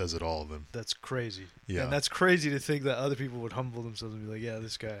think that says it all then. That's crazy. Yeah. And that's crazy to think that other people would humble themselves and be like, yeah,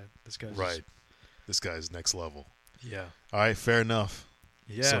 this guy's Right. This guy's next level. Yeah. All right, fair enough.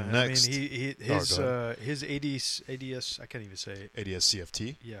 Yeah. So next- I mean, his ADS, I can't even say it.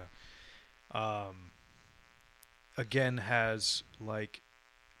 ADS-CFT. Yeah. Again, has like,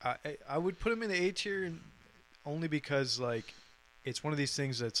 I would put him in the A tier only because like, it's one of these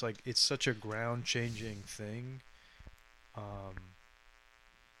things that's like it's such a ground changing thing.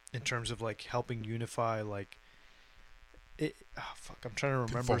 In terms of like helping unify like it. Oh, fuck, I'm trying to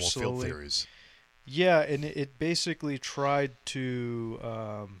remember Conformal field slowly. theories. Yeah, and it basically tried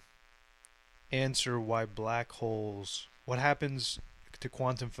to answer why black holes. What happens to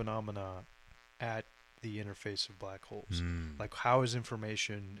quantum phenomena at the interface of black holes? Like, how is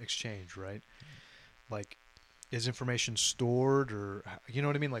information exchanged, right? Like, is information stored, or you know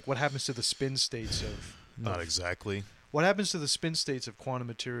what I mean? Like, what happens to the spin states of? Not exactly. What happens to the spin states of quantum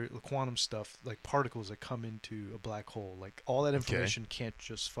material, quantum stuff, like particles that come into a black hole? Like, all that information can't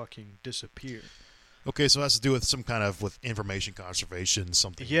just fucking disappear. Okay, so it has to do with some kind of with information conservation,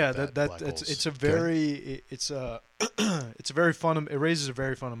 something. Yeah, like that black it's holes. it's a very it's a it's a very it raises a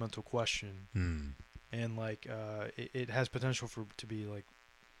very fundamental question, and like it has potential to be like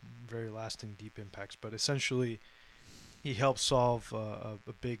very lasting, deep impacts. But essentially, he helps solve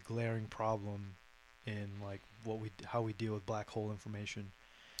a big glaring problem in like how we deal with black hole information,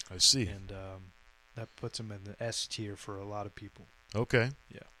 I see. and that puts him in the S tier for a lot of people. Okay.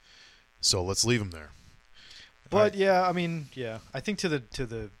 Yeah. So let's leave him there. But All right. yeah, I mean, yeah, I think to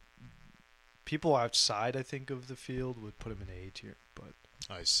the people outside, I think of the field would put him in A tier, but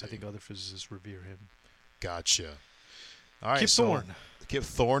I see. I think other physicists revere him. Gotcha. All right. Kip so Thorne. Kip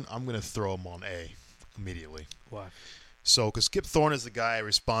Thorne, I'm going to throw him on A immediately. Why? So, because Kip Thorne is the guy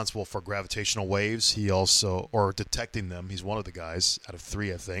responsible for gravitational waves, he also, or detecting them, he's one of the guys out of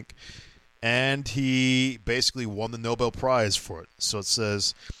three, I think. And he basically won the Nobel Prize for it. So it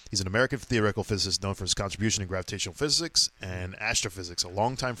says he's an American theoretical physicist known for his contribution to gravitational physics and astrophysics, a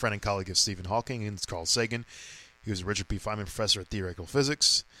longtime friend and colleague of Stephen Hawking and Carl Sagan. He was a Richard P. Feynman Professor of Theoretical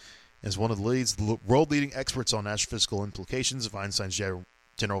Physics, and is one of the world-leading experts on astrophysical implications of Einstein's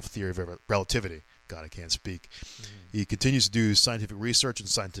general theory of relativity. God, I can't speak. He continues to do scientific research and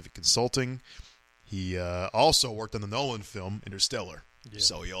scientific consulting. He also worked on the Nolan film Interstellar. Yeah.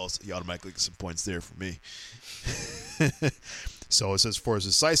 So he automatically gets some points there for me. So it says, for his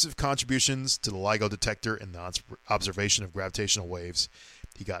decisive contributions to the LIGO detector and the observation of gravitational waves,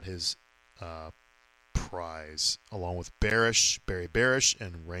 he got his prize, along with Barry Barish,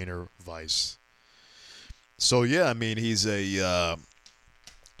 and Rainer Weiss. So, yeah, I mean, he's a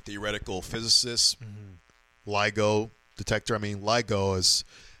theoretical physicist. LIGO detector. I mean, LIGO is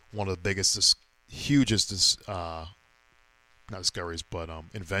one of the biggest, hugest, not discoveries, but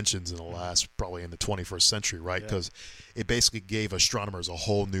inventions in the last, probably in the 21st century, right? Because it basically gave astronomers a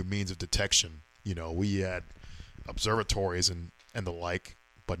whole new means of detection. You know, we had observatories and the like,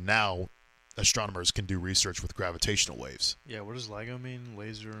 but now astronomers can do research with gravitational waves. Yeah, what does LIGO mean?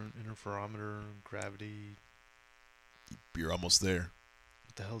 Laser, interferometer, gravity. You're almost there.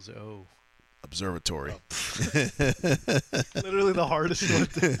 What the hell's O? Observatory. Literally the hardest one.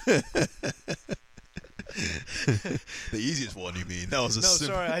 The easiest one, you mean? That was a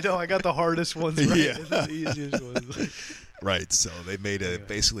sorry, I know. I got the hardest ones right. Yeah. The easiest ones. Right, so they made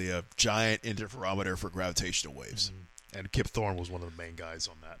basically a giant interferometer for gravitational waves. And Kip Thorne was one of the main guys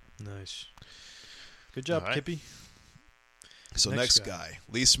on that. Nice. Good job, All right. Kippy. So next guy,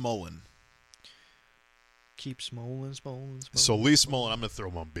 Lee Smolin. Keep Smolin. So Lee Smolin, I'm going to throw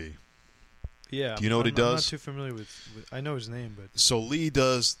him on B. Yeah. Do you know what he does? I'm not too familiar with I know his name, but So Lee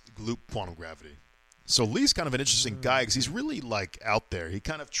does loop quantum gravity. So Lee's kind of an interesting guy because he's really like out there. He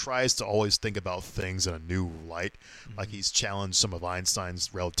kind of tries to always think about things in a new light. Like he's challenged some of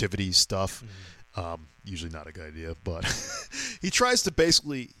Einstein's relativity stuff. Usually not a good idea, but he tries to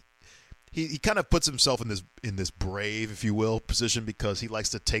basically he kind of puts himself in this brave, if you will, position because he likes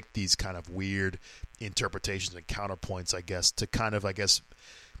to take these kind of weird interpretations and counterpoints, I guess, to kind of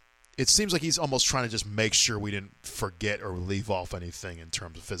it seems like he's almost trying to just make sure we didn't forget or leave off anything in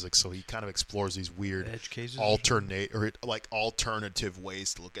terms of physics. So he kind of explores these weird edge cases, alternative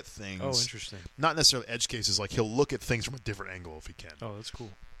ways to look at things. Oh, interesting. Not necessarily edge cases. Like he'll look at things from a different angle if he can. Oh, that's cool.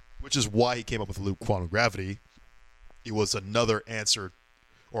 Which is why he came up with loop quantum gravity. It was another answer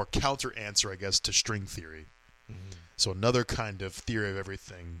or counter answer, I guess, to string theory. So another kind of theory of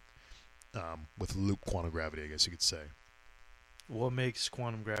everything with loop quantum gravity, I guess you could say. What makes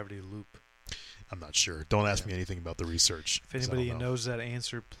quantum gravity a loop? I'm not sure. Don't ask me anything about the research. If anybody knows that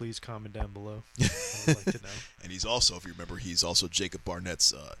answer, please comment down below. I would like to know. And he's also, if you remember, he's also Jacob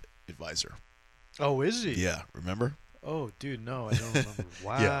Barnett's advisor. Oh, is he? Yeah, remember? Oh, dude, no, I don't remember.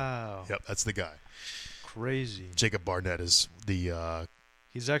 Wow. Yep, that's the guy. Crazy. Jacob Barnett is the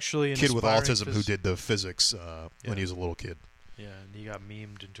he's actually an kid with aspiring autism who did the physics when he was a little kid. Yeah, and he got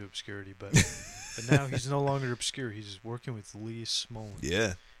memed into obscurity, but now he's no longer obscure. He's working with Lee Smolin.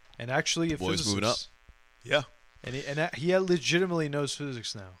 Yeah. And actually, a boy's physicist. moving up. Yeah. And he legitimately knows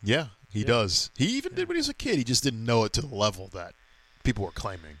physics now. Yeah, he does. He even did when he was a kid. He just didn't know it to the level that people were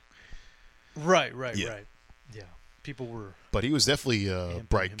claiming. Right. Yeah. Yeah. People were. But he was definitely a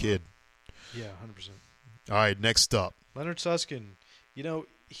bright kid. Yeah, 100%. All right, next up. Leonard Susskind. You know,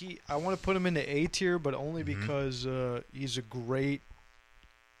 I want to put him into A tier, but only because he's a great.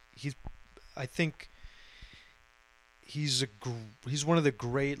 I think he's one of the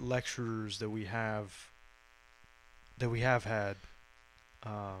great lecturers that we have had.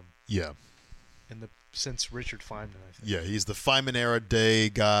 Yeah. Since Richard Feynman, I think. Yeah, he's the Feynman era day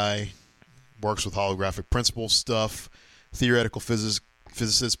guy. Works with holographic principle stuff. Theoretical physicist,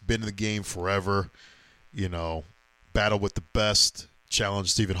 been in the game forever. You know, battle with the best.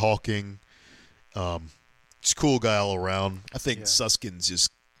 Challenged Stephen Hawking. Just cool guy all around. I think Suskind's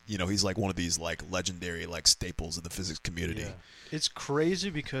just, he's like one of these like legendary like staples of the physics community. Yeah. It's crazy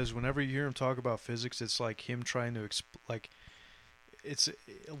because whenever you hear him talk about physics, it's like him trying to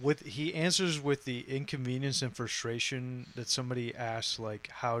he answers with the inconvenience and frustration that somebody asks, like,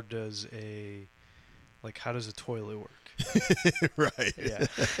 how does a toilet work? Right. Yeah.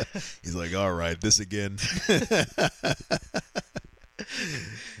 He's like, all right, this again.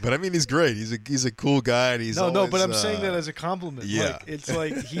 But I mean, he's great. He's a cool guy, and he's but I'm saying that as a compliment. Yeah. Like, it's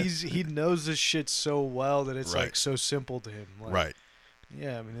like he knows this shit so well that it's like so simple to him. Like, right.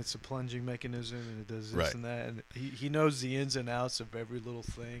 Yeah, I mean, it's a plunging mechanism, and it does this and that, and he knows the ins and outs of every little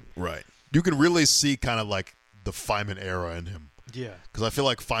thing. Right. You can really see kind of like the Feynman era in him. Yeah. Because I feel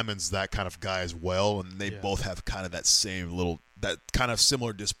like Feynman's that kind of guy as well, and they Yeah. both have kind of that kind of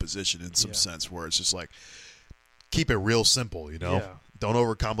similar disposition in some Yeah. sense, where it's just like, keep it real simple, you know? Yeah. Don't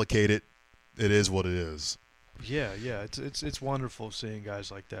overcomplicate it. It is what it is. Yeah, yeah, it's wonderful seeing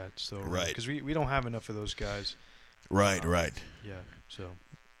guys like that. So Right. because we don't have enough of those guys. Right, right. Yeah, so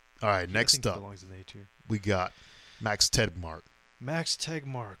All right, I think next he up, belongs in the A tier. we got Max Tegmark. Max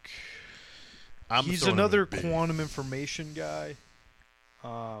Tegmark. I'm He's throwing him another in B. quantum information guy.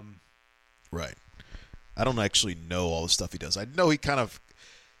 Right. I don't actually know all the stuff he does. I know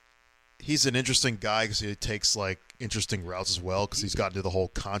he's an interesting guy because he takes like interesting routes as well because he's got into the whole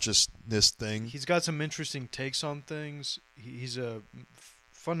consciousness thing. He's got some interesting takes on things. He's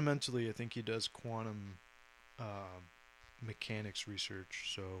fundamentally, I think he does quantum mechanics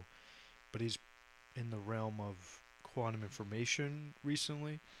research. So, but he's in the realm of quantum information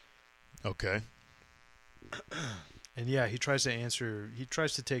recently. Okay. And yeah, he tries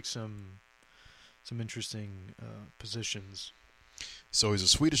to take some interesting positions. So he's a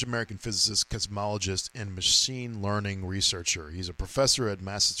Swedish-American physicist, cosmologist, and machine learning researcher. He's a professor at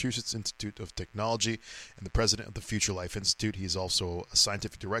Massachusetts Institute of Technology and the president of the Future Life Institute. He's also a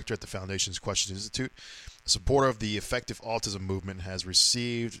scientific director at the Foundation's Question Institute. A supporter of the Effective Autism Movement, has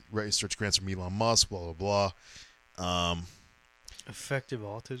received research grants from Elon Musk, blah, blah, blah. Effective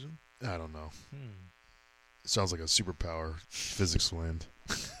autism? I don't know. Sounds like a superpower physics land.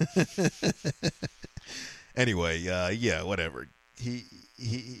 Anyway, yeah, whatever.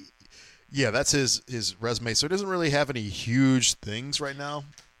 Yeah, that's his resume. So he doesn't really have any huge things right now.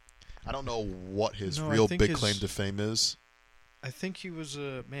 I don't know what his No, I real think big his- claim to fame is. I think he was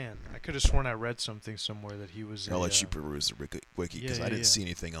a man. I could have sworn I read something somewhere that he was. I'll let you peruse the wiki because yeah, I didn't yeah. see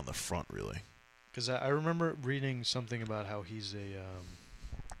anything on the front really. Because I remember reading something about how he's a.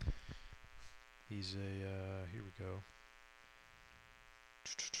 Here we go.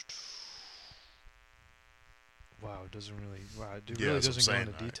 Wow, it doesn't really. Wow, it really that's what I'm doesn't go saying.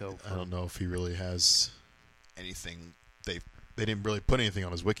 into detail. I don't know if he really has anything. They didn't really put anything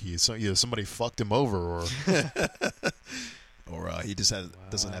on his wiki. So either somebody fucked him over, or or he just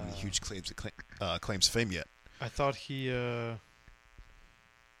doesn't have any Wow. huge claims to fame yet. I thought he.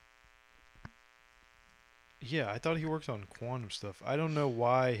 Yeah, I thought he worked on quantum stuff. I don't know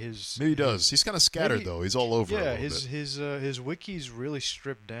why his. Maybe he does. He's kind of scattered maybe- though. He's all over. Yeah, a little bit. his wiki's really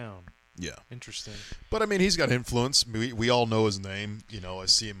stripped down. Yeah. Interesting. But I mean, he's got influence. We all know his name. You know, I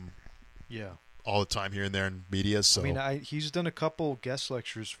see him Yeah. all the time here and there in media. So I mean, he's done a couple guest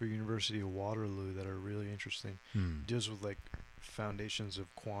lectures for University of Waterloo that are really interesting. Deals with like foundations of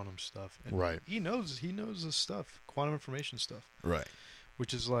quantum stuff. And Right. He knows the stuff, quantum information stuff, right.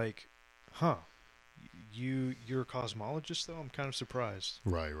 which is like, huh? You're a cosmologist though. I'm kind of surprised.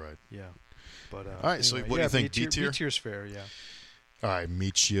 Right. Yeah. But All right, so what do you think, B tier? B tier's fair. Yeah. All right,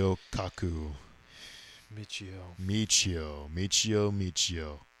 Michio Kaku. Michio.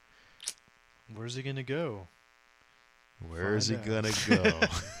 Michio. Where's he gonna go? Where's he Find out. gonna go?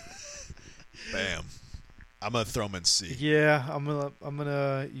 Bam. I'm gonna throw him in C. Yeah, I'm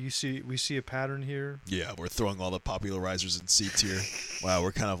gonna. We see a pattern here. Yeah, we're throwing all the popularizers in C tier. Wow,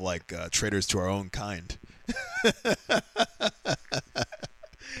 we're kind of like traitors to our own kind.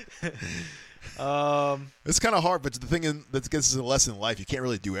 It's kind of hard, but the thing that gets us a lesson in life, you can't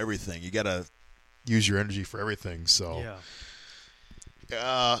really do everything. You gotta use your energy for everything. So,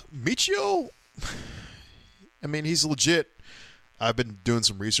 Yeah. Michio, I mean, he's legit. I've been doing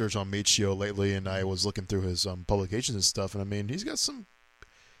some research on Michio lately, and I was looking through his publications and stuff. And I mean, he's got some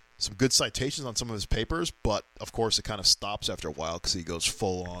good citations on some of his papers, but of course, it kind of stops after a while because he goes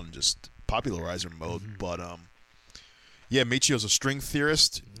full on just popularizer mode. Mm-hmm. But yeah, Michio's a string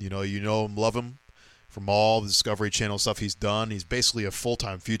theorist. You know him, love him from all the Discovery Channel stuff he's done. He's basically a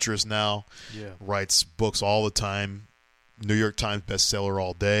full-time futurist now. Yeah. Writes books all the time. New York Times bestseller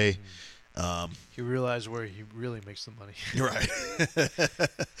all day. He realized where he really makes the money. Right.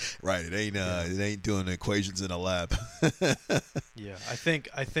 Right. It ain't doing equations in a lab. Yeah, I think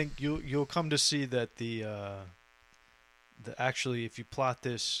you'll come to see that the actually, if you plot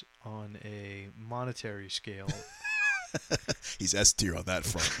this on a monetary scale, He's S tier on that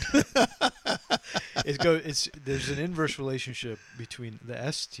front. there's an inverse relationship between the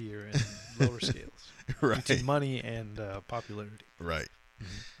S tier and lower scales, Right. between money and popularity. Right.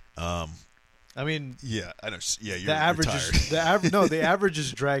 I mean, Yeah, I know. Yeah, you're the average retired. is the average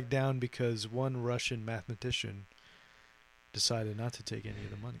is dragged down because one Russian mathematician decided not to take any of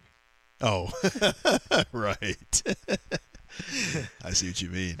the money. Oh, right. I see what you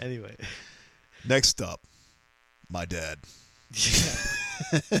mean. Anyway, Next up, my dad.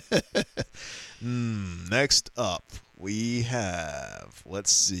 Next up, we have.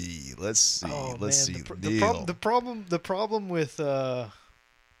 Let's see. Oh Let's man, see. the Neil. problem with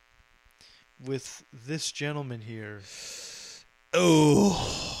this gentleman here,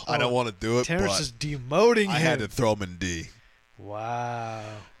 Oh, I don't want to do it, Terrence but is demoting I him. had to throw him in D. Wow.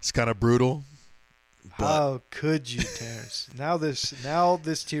 It's kind of brutal, but How could you, Terrence? now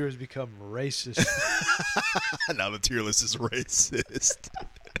this tier has become racist. now the tier list is racist.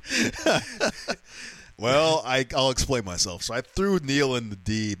 Well, I'll explain myself. So I threw Neil in the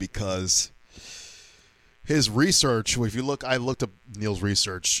D because his research. If you look, I looked up Neil's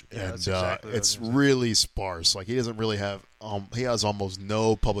research, Yeah, and that's exactly what I it's was gonna say. really sparse. Like he doesn't really have. He has almost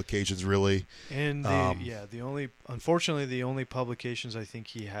no publications really. And unfortunately, the only publications I think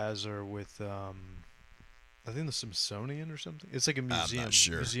he has are with, I think the Smithsonian or something. It's like a museum, not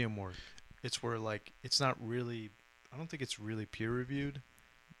sure. museum work. It's where like it's not really. I don't think it's really peer reviewed.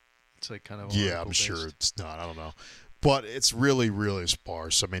 It's like kind of Yeah, I'm sure it's not. I don't know. But it's really, really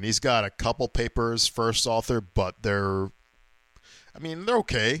sparse. I mean, he's got a couple papers, first author, but they're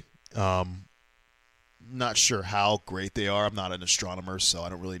okay. Not sure how great they are. I'm not an astronomer, so I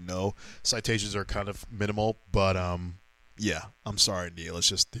don't really know. Citations are kind of minimal, but yeah, I'm sorry, Neil. It's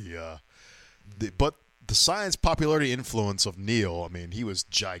just but the science popularity influence of Neil, I mean, he was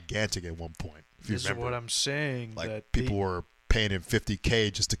gigantic at one point. If you This is remember, what I'm saying. like that people were paying him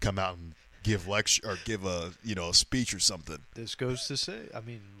 $50K just to come out and give lecture or Give a a speech or something. This goes to say, I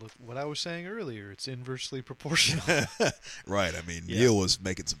mean, look what I was saying earlier. It's inversely proportional. Right. I mean, Yeah. Neil was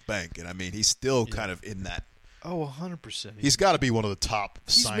making some bank, and I mean, he's still Yeah. kind of in that. Oh, 100%. he's got to be one of the top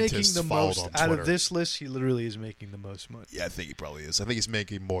He's making scientists the followed most on out Twitter. of this list. He literally is making the most money. Yeah, I think he probably is. I think he's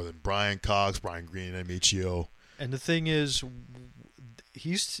making more than Brian Cox, Brian Green, and Amichio. And the thing is,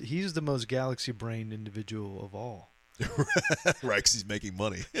 he's the most galaxy-brained individual of all. Right, 'cause he's making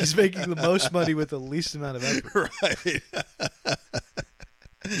money. He's making the most money with the least amount of effort. Right.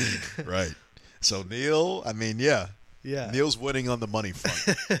 Right. So Neil, I mean, yeah. Yeah. Neil's winning on the money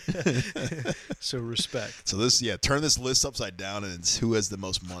front. So respect. So turn this list upside down, and it's who has the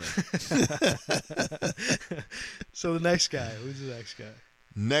most money. So the next guy. Who's the next guy?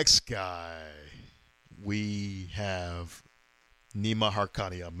 Next guy, we have Nima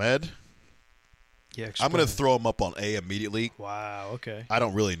Harkani Ahmed. Yeah. I'm going to explain. throw him up on A immediately. Wow. Okay. I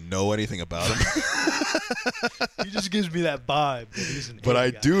don't really know anything about him, He just gives me that vibe. That he's an but A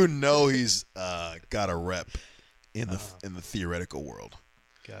I guy. do know he's got a rep in the theoretical world.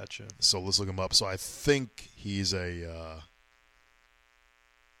 Gotcha. So let's look him up. So I think he's a.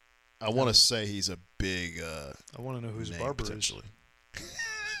 I want to say he's a big I want to know whose name, barber is. potentially.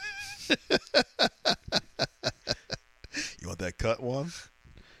 You want that cut one?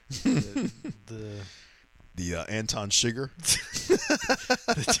 The Anton Shiger?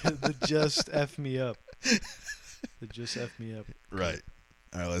 the just F me up. The just F me up. Right.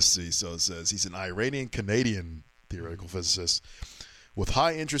 All right, let's see. So it says he's an Iranian-Canadian theoretical physicist with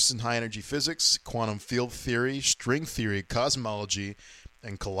high interest in high-energy physics, quantum field theory, string theory, cosmology,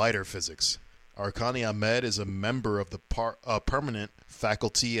 and collider physics. Arkani Ahmed is a member of the permanent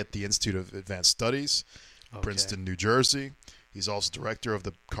faculty at the Institute of Advanced Studies, Okay. Princeton, New Jersey. He's also director of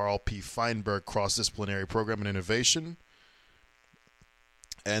the Carl P. Feinberg Cross-Disciplinary Program in Innovation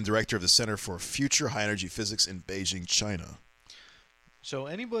and director of the Center for Future High Energy Physics in Beijing, China. So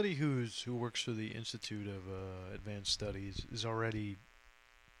anybody who works for the Institute of Advanced Studies is already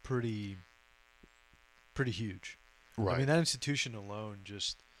pretty huge. Right. I mean, that institution alone,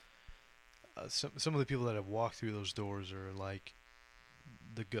 just some of the people that have walked through those doors are like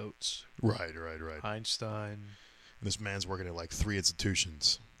the goats. right. Einstein. This man's working at like 3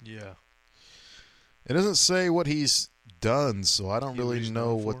 institutions. Yeah. It doesn't say what he's done, so I don't Yeah, what really he's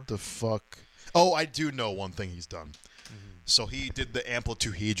know known what for? the fuck. Oh, I do know one thing he's done. Mhm. So he did the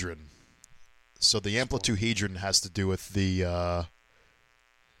amplituhedron. So the amplituhedron has to do with the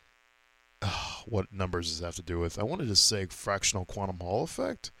what numbers does it have to do with? I wanted to say fractional quantum Hall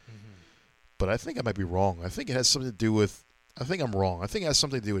effect, but I think I might be wrong. I think it has something to do with. I think I'm wrong. I think it has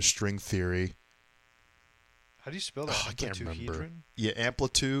something to do with string theory. How do you spell that? Oh, I can't remember. Amplituhedron? Yeah,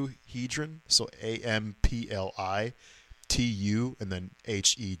 amplituhedron. So AMPLITU and then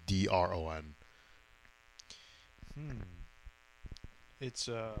HEDRON. It's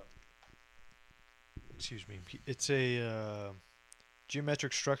excuse me. It's a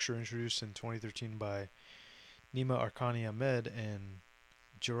geometric structure introduced in 2013 by Nima Arkani Ahmed and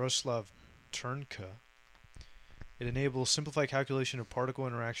Jaroslav Turnka. It enables simplified calculation of particle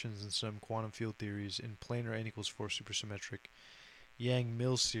interactions in some quantum field theories in planar n equals 4 supersymmetric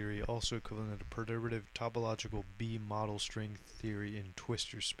Yang-Mills theory, also equivalent to perturbative topological B model string theory in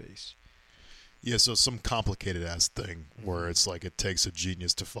twistor space. Yeah, so some complicated ass thing where it's like it takes a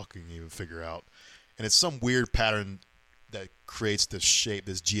genius to fucking even figure out, and it's some weird pattern that creates this shape,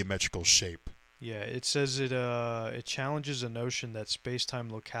 this geometrical shape. Yeah, it says it challenges a notion that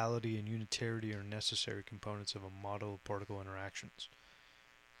space-time locality and unitarity are necessary components of a model of particle interactions.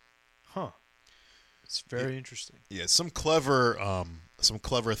 Huh. It's very interesting. Yeah, some clever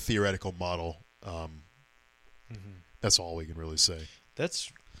theoretical model. That's all we can really say.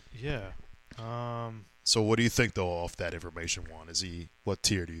 That's yeah. So what do you think though off that information one? What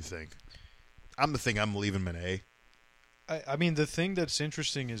tier do you think? I'm leaving him an A. I mean, the thing that's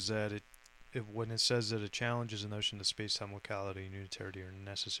interesting is that when it says that it challenges the notion that space-time locality and unitarity are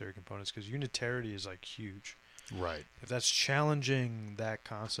necessary components, because unitarity is like huge. Right. If that's challenging that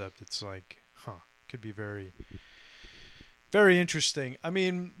concept, it's like, could be very, very interesting. I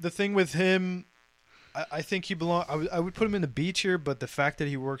mean, the thing with him, I think he I would put him in the B tier, but the fact that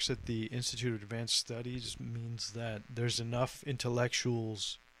he works at the Institute of Advanced Studies means that there's enough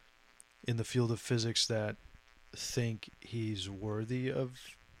intellectuals in the field of physics that think he's worthy of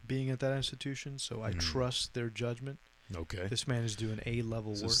being at that institution, so I trust their judgment. Okay. This man is doing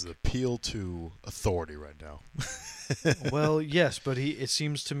A-level This work. is an appeal to authority right now. Well, yes, but it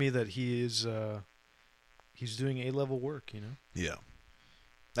seems to me that he is he's doing A-level work, Yeah.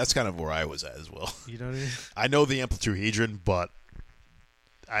 That's kind of where I was at as well. You know what I mean? I know the amplituhedron, but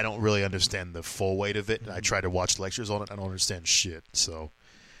I don't really understand the full weight of it. I try to watch lectures on it. I don't understand shit. So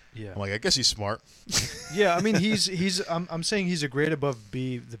Yeah. I'm like, I guess he's smart. Yeah, I mean I'm saying he's a grade above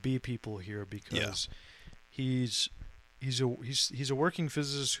the B people here because he's a working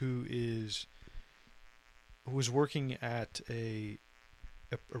physicist who was working at a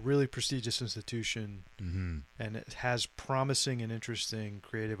really prestigious institution and it has promising and interesting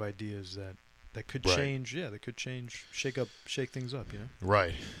creative ideas that could change shake things up,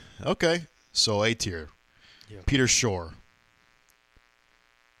 Right. Okay. So A tier. Yeah. Peter Shor.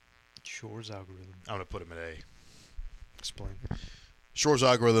 Shor's algorithm. I'm going to put him at A. Explain. Shor's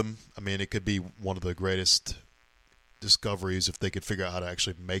algorithm, I mean, it could be one of the greatest discoveries if they could figure out how to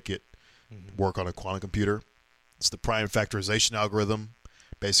actually make it work on a quantum computer. It's the prime factorization algorithm,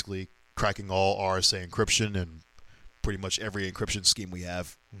 basically cracking all RSA encryption and pretty much every encryption scheme we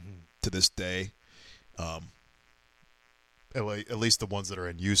have to this day. At least the ones that are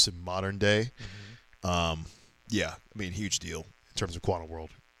in use in modern day. Yeah, I mean, huge deal in terms of quantum world.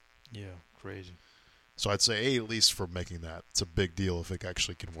 Yeah, crazy. So I'd say A at least for making that. It's a big deal if it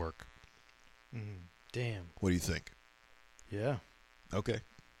actually can work. Damn. What do you think? Yeah. Okay.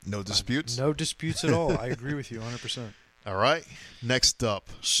 No disputes? No disputes at all. I agree with you 100%. All right. Next up,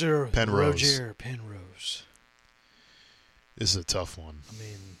 Sir Penrose. Roger Penrose. This is a tough one. I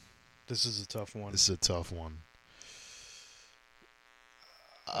mean, this is a tough one. This is a tough one.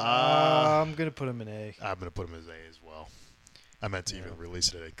 I'm going to put him in A. I'm going to put him as A as well. I meant to even release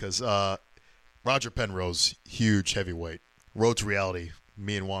it today because Roger Penrose, huge heavyweight. Road to Reality.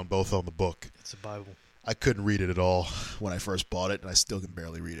 Me and Juan both own the book. It's a Bible. I couldn't read it at all when I first bought it, and I still can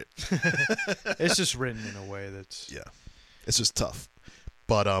barely read it. It's just written in a way that's... Yeah. It's just tough.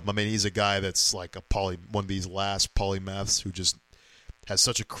 But, I mean, he's a guy that's like one of these last polymaths who just has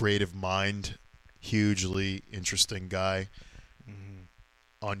such a creative mind. Hugely interesting guy.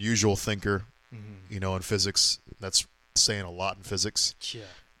 Unusual thinker, in physics. That's saying a lot in physics. Yeah.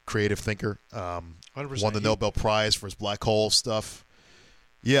 Creative thinker. 100%. Won the Nobel Prize for his black hole stuff.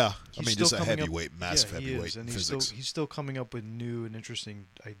 Yeah. I mean, He's just a still coming heavyweight, massive he heavyweight is, in and physics. he's still coming up with new and interesting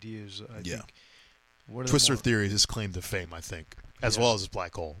ideas. I think. What are the Twister more- theory is his claim to fame, I think, as well as his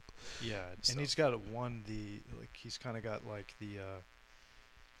black hole. Yeah, So. and he's got he's kind of got like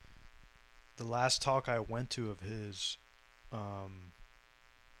the last talk I went to of his,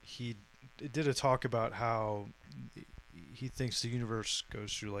 he did a talk about how he thinks the universe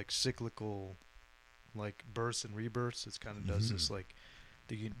goes through like cyclical, like births and rebirths. It kind of does this like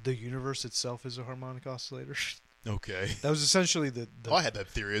the universe itself is a harmonic oscillator. Okay. That was essentially the I had that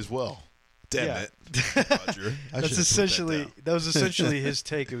theory as well. Damn Yeah. it, Roger. That's essentially that was essentially his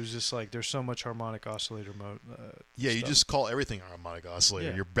take. It was just like there's so much harmonic oscillator mode. Yeah, you stuff. just call everything a harmonic oscillator.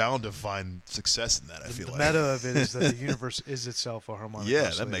 Yeah. You're bound to find success in that, I feel the like. meta of it is that the universe is itself a harmonic Yeah,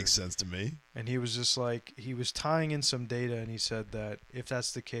 oscillator. that makes sense to me. And he was just like, he was tying in some data, and he said that if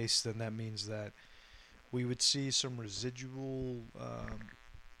that's the case, then that means that we would see some residual.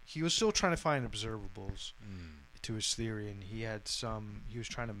 He was still trying to find observables to his theory, and he was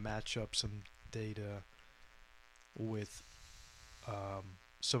trying to match up some data with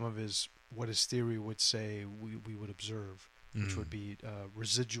some of what his theory would say we would observe, which would be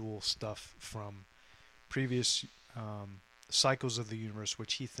residual stuff from previous cycles of the universe,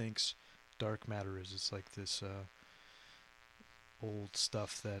 which he thinks dark matter is. It's like this old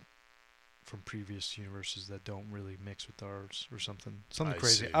stuff that from previous universes that don't really mix with ours or something. Something I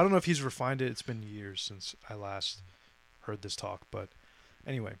crazy. see. I don't know if he's refined it. It's been years since I last heard this talk, but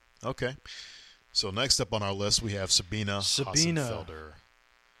anyway. Okay. So next up on our list, we have Sabina Sabina. Hassenfelder.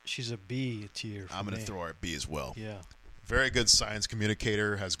 She's a B tier for I'm going me. to throw her at B as well. Yeah. Very good science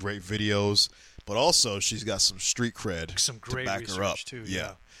communicator, has great videos. But also, she's got some street cred Some great to back research her up. too.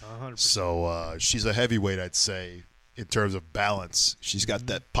 Yeah. 100%. So she's a heavyweight, I'd say, in terms of balance. She's got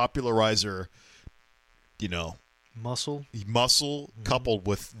that popularizer, Muscle. Muscle coupled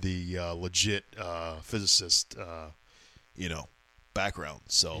with the legit physicist. background.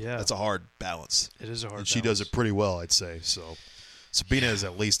 So Yeah. that's a hard balance. It is a hard And she does balance. it pretty well, I'd say. So Sabina is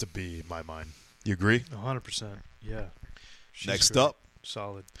at least a B in my mind. You agree? 100%. Yeah. She's Next great. up,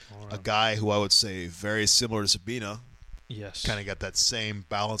 Solid. All a around. guy who I would say very similar to Sabina. Yes. Kind of got that same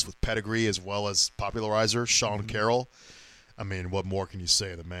balance with pedigree as well as popularizer, Sean Carroll. I mean, what more can you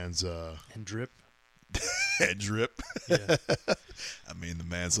say? The man's And drip. Head drip. Yeah. I mean, the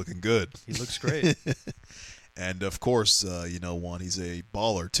man's looking good. He looks great. And of course, he's a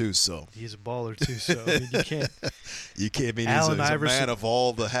baller too. So He's a baller too. So I mean, you can't. you can't mean Allen he's a Iverson- man of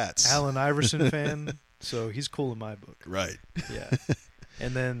all the hats. Allen Iverson fan. So he's cool in my book. Right. Yeah.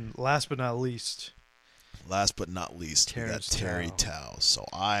 And then last but not least, Last but not least, we got Terrence Terry Tao. Tao. So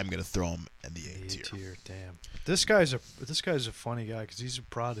I'm gonna throw him in the A A tier. tier. Damn. This guy's a funny guy because he's a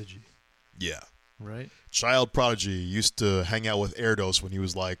prodigy, Yeah. right? child prodigy. Used to hang out with Erdos when he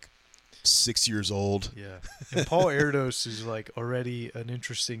was like 6 years old. Yeah. And Paul Erdos is like already an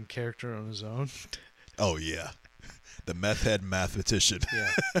interesting character on his own. Oh yeah, the meth head mathematician.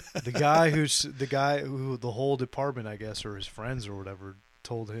 Yeah. The guy who the whole department, I guess, or his friends or whatever,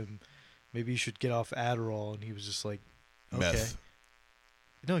 told him maybe you should get off Adderall, and he was just like, okay. Meth.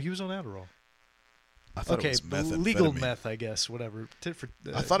 No, he was on Adderall. I thought Okay, it was methamphetamine. legal meth, I guess, whatever.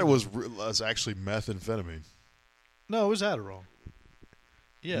 I thought it was actually methamphetamine. No, it was Adderall.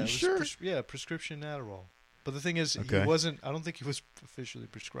 Yeah, You it was sure? prescription Adderall. But the thing is, Okay. he wasn't. I don't think he was officially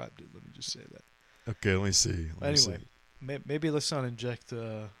prescribed it. Let me just say that. Okay, let me see. Let me Anyway, see. maybe let's not inject.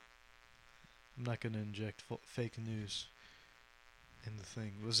 I'm not going to inject fake news in the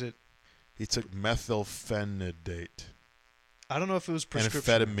thing. Was it? He took methylphenidate, I don't know if it was prescription.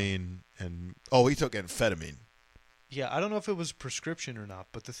 amphetamine, and He took amphetamine. Yeah, I don't know if it was prescription or not.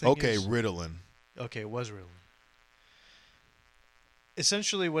 But the thing Okay, is, Ritalin. okay, it was Ritalin.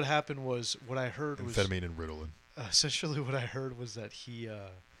 Essentially, what happened was what I heard was amphetamine and Ritalin. essentially what I heard was that he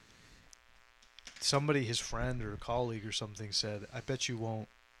somebody, his friend or colleague or something, said, I bet you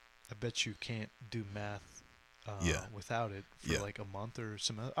can't do math Yeah. without it for Yeah. like a month or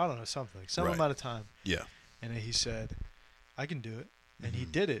some Right. amount of time. Yeah. And then he said, I can do it. And he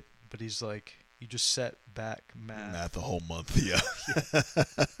Mhm. did it, but he's like, you just set back math. A whole month. Yeah.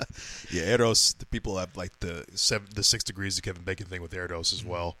 Yeah. Eros. The people have like The 6 degrees of Kevin Bacon thing with Erdos as Mhm.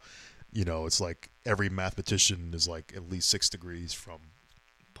 well. You know, it's like every mathematician is like at least 6 degrees from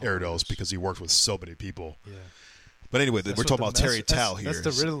Paul Erdos Erdos. because he worked with so many people. Yeah. But anyway, That's we're what talking the- about Terry that's- Tao here.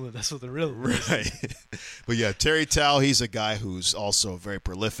 That's the Ritalin. That's what the Ritalin is. Right. But yeah, Terry Tao, he's a guy who's also very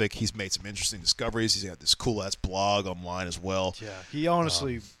prolific. He's made some interesting discoveries. He's got this cool ass blog online as well. Yeah. He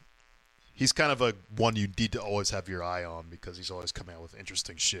honestly, He's kind of a one you need to always have your eye on because he's always coming out with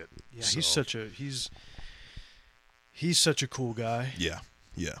interesting shit. yeah, So- he's such a cool guy. Yeah.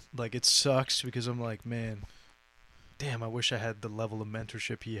 Yeah. Like, it sucks because I'm like, man, damn, I wish I had the level of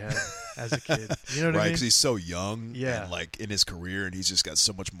mentorship he had as a kid. You know what Right, I mean? because he's so young Yeah. and like in his career, and he's just got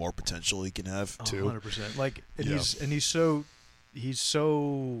so much more potential he can have too. 100%. Like, and Yeah. he's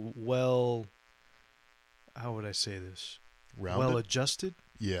so well. How would I say this? Rounded? Well adjusted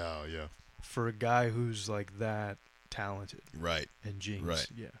Yeah, yeah. for a guy who's like that talented Right. and genius. Right.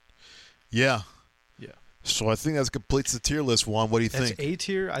 Yeah. Yeah. Yeah. So I think that completes the tier list, Juan. What do you That's think? A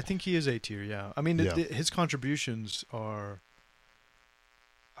tier. I think he is A tier. Yeah. I mean, Yeah. his contributions are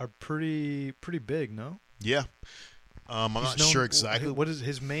pretty big. No. Yeah. I'm He's not known- sure exactly. What is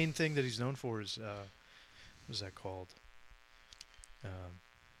his main thing that he's known for? Is what is that called?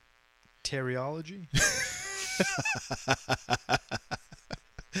 Teriology.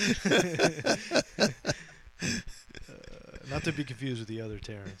 Not to be confused with the other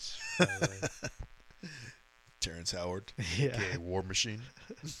Terrence. By the way. Terrence Howard. Yeah. Okay, War Machine.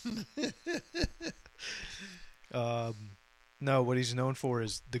 No, what he's known for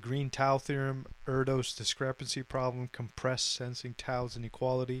is the green tau theorem, Erdos discrepancy problem, compressed sensing tau's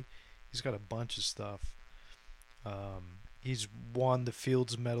inequality. He's got a bunch of stuff. He's won the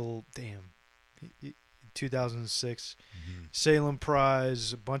Fields Medal. Damn, 2006. Mm-hmm. Salem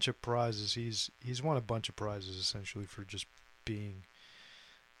Prize, a bunch of prizes. He's won a bunch of prizes essentially for just being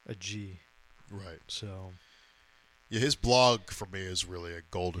a G. Right. So Yeah, his blog for me is really a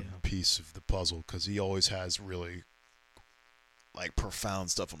golden Yeah. piece of the puzzle because he always has really like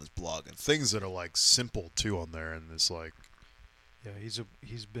profound stuff on his blog and things that are like simple too on there, and it's like yeah,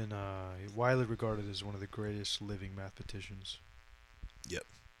 he's been widely regarded as one of the greatest living mathematicians. Yep.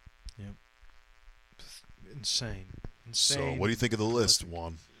 Yep. Insane. So, what do you think of the list,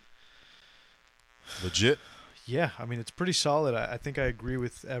 Juan? Legit? Yeah, I mean it's pretty solid. I think I agree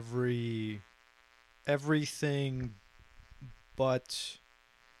with everything, but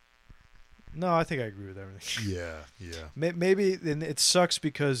no, I think I agree with everything. Yeah. Maybe and it sucks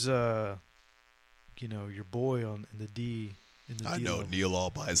because your boy in the D. I know level. Neil all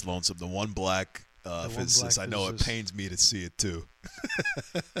by his lonesome. The one black one physicist. black I know it physicist. pains me to see it too.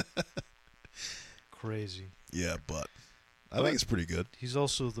 Crazy. Yeah, but I think it's pretty good. He's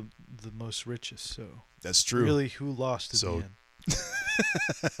also the most richest. So That's true. really, who lost in So- the end?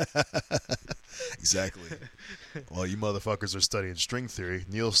 Exactly. Well, you motherfuckers are studying string theory.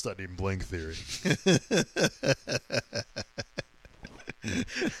 Neil's studying blank theory.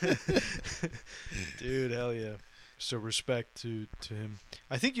 Dude, hell yeah. So respect to him.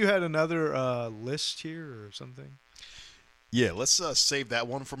 I think you had another list here or something. Yeah, let's save that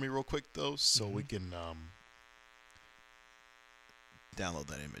one for me real quick, though, so we can download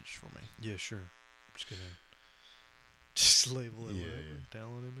that image for me. Yeah, sure. I'm just gonna just label it Yeah, whatever. yeah.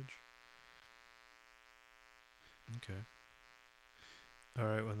 Download image. Okay. All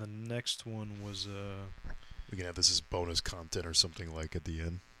right. Well, the next one was We can have this as bonus content or something like at the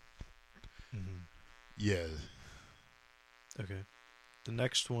end. mhm. Yeah. Okay. The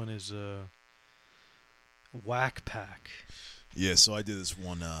next one is Whack Pack. Yeah, so I did this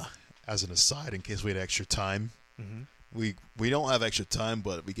one as an aside in case we had extra time. Mm-hmm. We don't have extra time,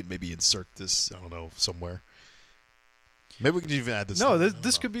 but we could maybe insert this, I don't know, somewhere. Maybe we could even add this. No, I this don't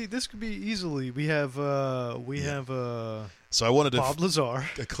this know. could be easily. We have Yeah. So I wanted to Bob Lazar,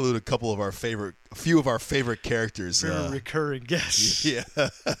 include a few of our favorite characters. very recurring guest. Yeah.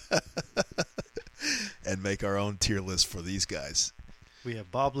 And make our own tier list for these guys. We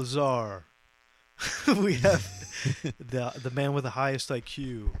have Bob Lazar. We have the man with the highest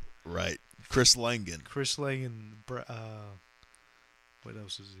IQ, Right. Chris Langan. Chris Langan. What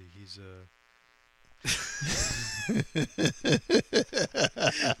else is he? He's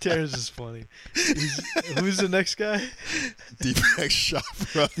Terrence is funny. Who's the next guy? Deepak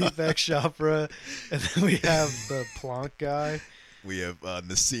Chopra. Deepak Chopra, and then we have the Planck guy, We have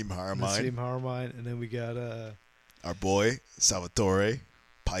Nassim Haramein. Nassim Haramein, and then we got Our boy, Salvatore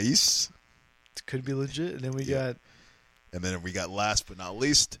Pais. could be legit, and then we Yeah. got And then we got, last but not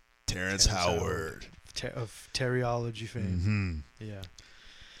least, Terrence Howard. of Teriology fame. Mm-hmm. Yeah.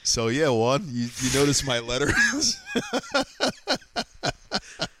 So, yeah, Juan, you noticed my letter?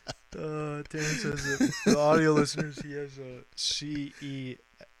 Terrence has the audio listeners. He has a C,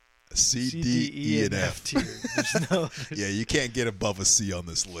 C, D, E, and F. tier. There's no. Yeah, you can't get above a C on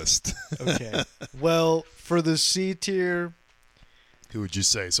this list. Okay. Well, for the C tier, Who would you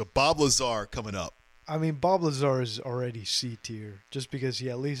say? So, Bob Lazar coming up. I mean, Bob Lazar is already C tier, just because he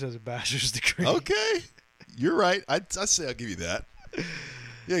at least has a bachelor's degree. Okay. You're right. I'd say I'll give you that.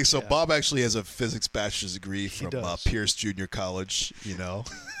 Yeah, so Yeah. Bob actually has a physics bachelor's degree from does. Pierce Junior College,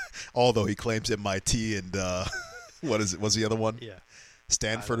 although he claims MIT and, what is it? What's the other one? Yeah.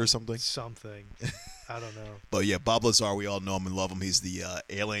 Stanford or something? Something. I don't know. But yeah, Bob Lazar, we all know him and love him. He's the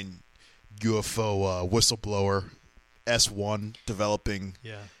alien UFO whistleblower, S1, developing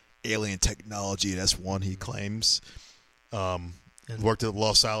Yeah. alien technology at S1, he claims. And Worked at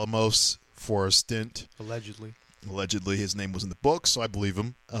Los Alamos for a stint. allegedly. Allegedly, his name was in the book, so I believe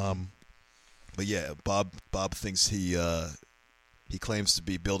him. But yeah, Bob thinks he claims to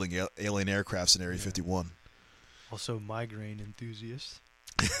be building alien aircrafts in Area 51. Also, migraine enthusiast.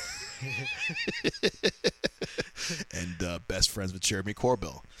 And best friends with Jeremy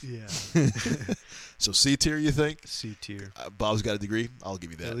Corbell. Yeah. So C tier, you think? C tier. Bob's got a degree. I'll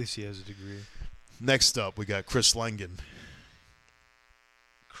give you that. At least he has a degree. Next up, we got Chris Langan.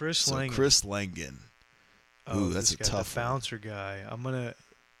 Chris Langan. Chris Langan. Ooh, that's this a guy, tough the one. bouncer guy.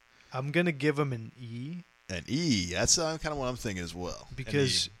 I'm gonna give him an E An E. That's kind of what I'm thinking as well. An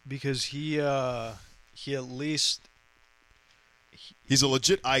because E. he at least He's a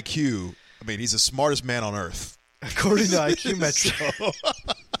legit IQ. I mean, he's the smartest man on earth. according to IQ metric.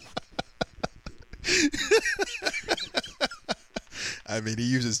 I mean, he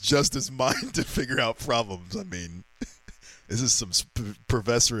uses just his mind to figure out problems. I mean, This is some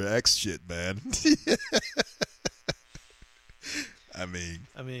Professor X shit, man. I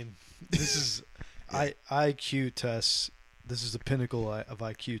mean, this is IQ tests. This is the pinnacle of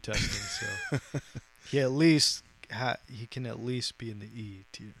IQ testing. So he can at least be in the E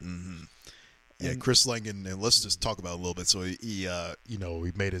tier. Mm-hmm. Yeah, Chris Langan, and let's just talk about it a little bit. So he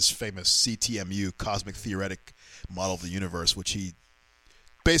made his famous CTMU, Cosmic Theoretic Model of the Universe, which he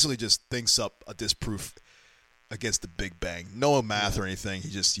basically just thinks up a disproof against the Big Bang. No math or anything. He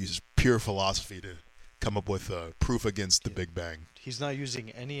just uses pure philosophy to come up with a proof against the Big Bang. He's not using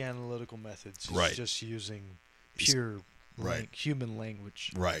any analytical methods. He's Right. just using pure human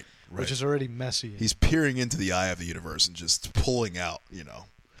language. Right. Which is already messy. He's peering into the eye of the universe and just pulling out, Yeah.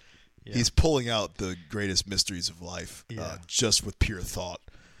 He's pulling out the greatest mysteries of life just with pure thought.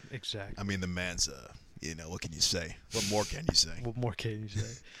 Exactly. I mean, the man's, what can you say? What more can you say? What more can you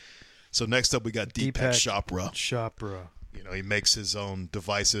say? So next up, we got Deepak Chopra. Chopra. He makes his own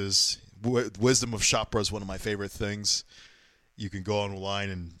devices. Wisdom of Chopra is one of my favorite things. You can go online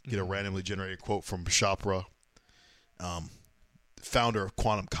and get a randomly generated quote from Chopra, founder of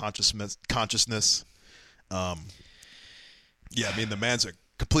quantum consciousness. The man's a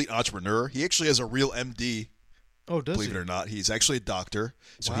complete entrepreneur. He actually has a real MD. Oh, does believe it or not, he's actually a doctor.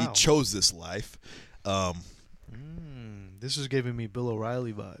 So he Wow. chose this life. This is giving me Bill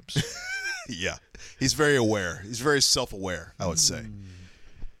O'Reilly vibes. Yeah, he's very aware. He's very self-aware, I would say.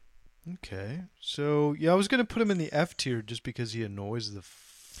 Okay. So, I was going to put him in the F tier just because he annoys the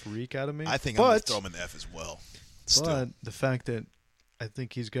freak out of me. I think I'm going to throw him in the F as well. Still. But the fact that I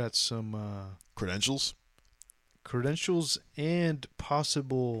think he's got some Credentials and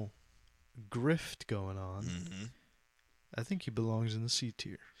possible grift going on, Mm-hmm. I think he belongs in the C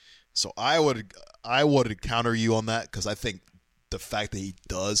tier. So I would counter you on that because I think the fact that he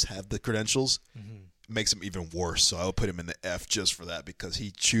does have the credentials makes him even worse. So I would put him in the F just for that because he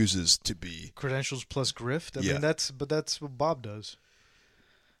chooses to be Credentials plus grift? I Yeah. mean, that's what Bob does.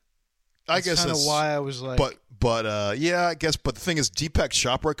 I guess kind of that's why I was like... I guess. But the thing is, Deepak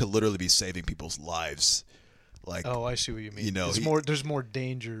Chopra could literally be saving people's lives. Like, Oh, I see what you mean. There's There's more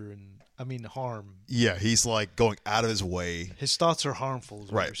danger and, harm. yeah, he's like going out of his way. His thoughts are harmful,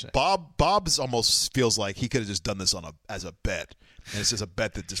 is what you're Right. saying. Bob's almost feels like he could have just done this as a bet, and it's just a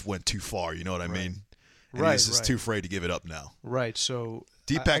bet that just went too far. You know what I mean? And he's just too afraid to give it up now. Right, so...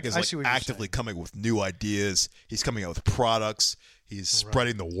 Deepak I see is what like you're actively saying. coming with new ideas. He's coming out with products. He's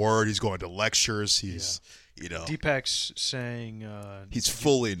spreading the word. He's going to lectures. He's, Deepak's saying... he's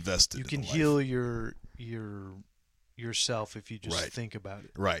fully invested. You in can the heal life. yourself if you just Right. think about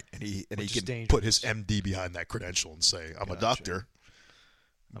it. Right, and he Which is can put his dangerous. MD behind that credential and say, "I'm a Gotcha. doctor.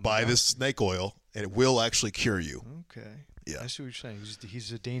 I'm a Buy this doctor." snake oil, and it will actually cure you." Okay. Yeah. I see what you're saying.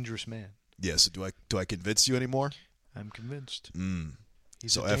 He's a dangerous man. Yeah. So do I convince you anymore? I'm convinced. Mm.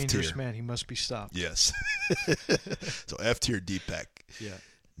 He's So a F dangerous tier. man. He must be stopped. Yes. So F tier Deepak. Yeah.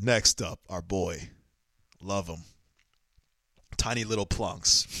 Next up, our boy, love him. Tiny little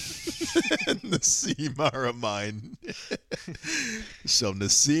plunks. Nassim Haramein. So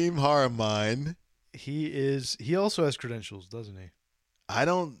Nassim Haramein, He also has credentials, doesn't he? I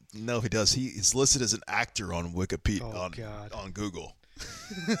don't know if he does. He is listed as an actor on Wikipedia Oh, God. on Google.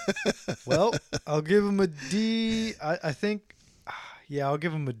 Well, I'll give him a D. I think, I'll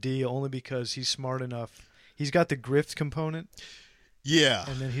give him a D only because he's smart enough. He's got the grift component, Yeah.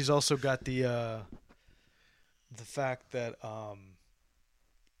 and then he's also got the fact that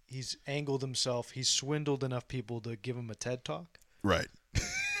he's angled himself. He's swindled enough people to give him a TED Talk. Right.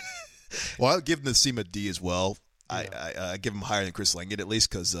 Well, I'll give Nassim a D as well. Yeah. I give him higher than Chris Langan at least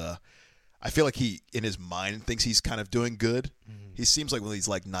because I feel like he, in his mind, thinks he's kind of doing good. He seems like one of these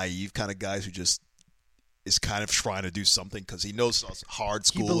like naive kind of guys who just is kind of trying to do something because he knows how hard He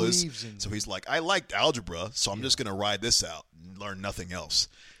school is. believes in So he's like, I liked algebra, so I'm just going to ride this out and learn nothing else.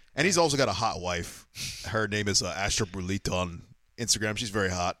 And he's also got a hot wife. Her name is Astra Burlita on Instagram. She's very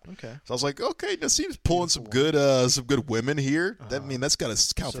hot. Okay. So I was like, okay, Nassim's pulling some good women here. That's got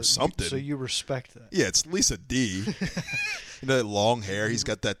to count for something. So you respect that. Yeah, it's at least a D. That long hair. He's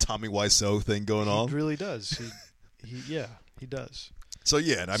got that Tommy Wiseau thing going on. He really does. He does. So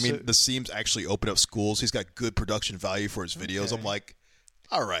yeah, and I mean, So- Nassim's actually opened up schools. He's got good production value for his videos. Okay. I'm like,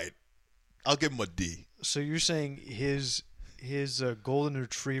 all right, I'll give him a D. So you're saying his golden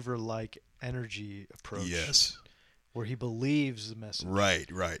retriever like energy approach, Yes. where he believes the message,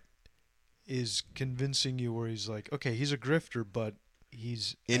 Right. is convincing you. Where he's like, okay, he's a grifter, but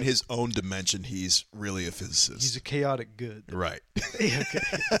he's In his own dimension, he's really a physicist. he's a chaotic good. Right. Okay.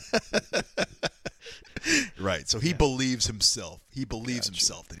 Right. So he believes himself. He believes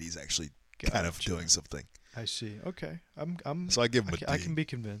himself that he's actually kind of Gotcha. doing something. I see. Okay. I'm. So I give him a D. I can be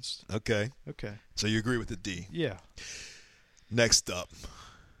convinced. Okay. Okay. So you agree with the D. Yeah. Next up,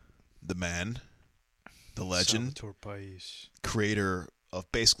 the man, the legend, Salvatore Pais. creator of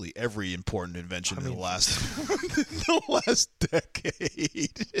basically every important invention in mean- the last the last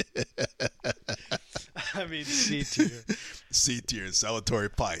decade. I mean, C tier. C tier, Salvatore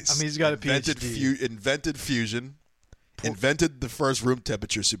Pais. I mean, he's got a invented PhD. invented fusion, invented the first room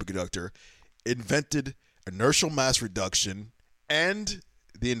temperature superconductor, invented inertial mass reduction, and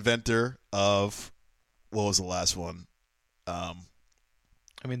the inventor of what was the last one?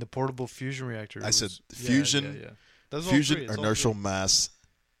 I mean, the portable fusion reactor. I said was- fusion- Yeah. Those are all Fusion three. It's all inertial three. mass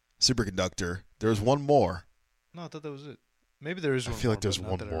superconductor. There's one more. No, I thought that was it. Maybe there is I one. feel more, like there's but not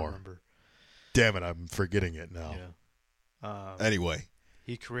one that I more. remember. Damn it, I'm forgetting it now. Yeah. Anyway,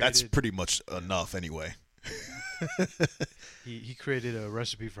 He created. that's pretty much enough anyway. He created a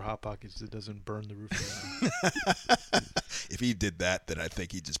recipe for hot pockets that doesn't burn the roof. Of your mouth. If he did that, then I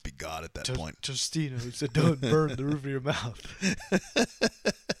think he'd just be God at that point. Justino, he said, "Don't burn the roof of your mouth."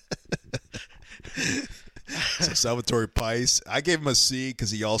 So Salvatore Pais, I gave him a C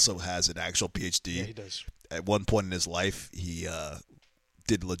because he also has an actual PhD. Yeah, he does. At one point in his life, he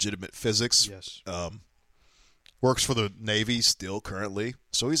did legitimate physics. Yes. Works for the Navy still currently.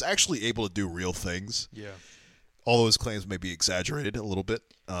 So he's actually able to do real things. Yeah. Although his claims may be exaggerated a little bit.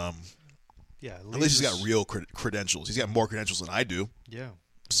 Yeah. At least he's got real credentials. He's got more credentials than I do. Yeah.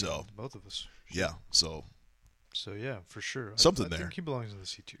 So, both of us. yeah. So, So yeah, for sure. Something I there. think he belongs in the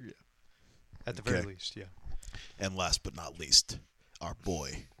C tier. Yeah. At the very Okay. least, yeah. and last but not least, our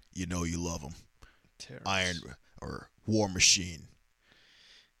boy. You know you love him. Terrence. Iron or War Machine.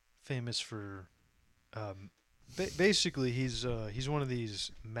 Famous for, basically he's one of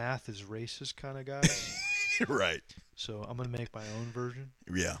these math is racist kind of guys. Right. So I'm gonna make my own version,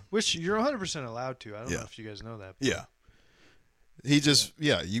 Yeah. which you're 100% allowed to. I don't Yeah. know if you guys know that. Yeah. He just,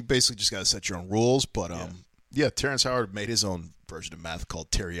 you basically just got to set your own rules. But, Terrence Howard made his own version of math called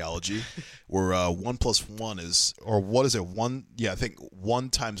Teriology, where 1 plus 1 is, or what is it? 1, I think 1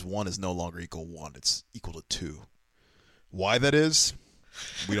 times 1 is no longer equal 1. It's equal to 2. Why that is,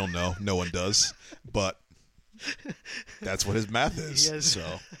 we don't know. No one does. But that's what his math is. He has-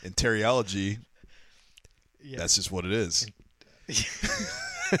 So, in Teriology, Yeah. that's just what it is.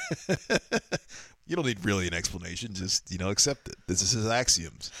 You don't need really an explanation. Just, accept it. This is his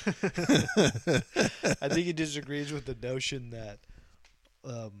axioms. I think he disagrees with the notion that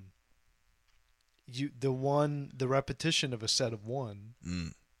the repetition of a set of 1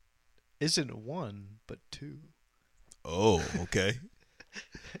 Mm. isn't 1 but 2. Oh, okay.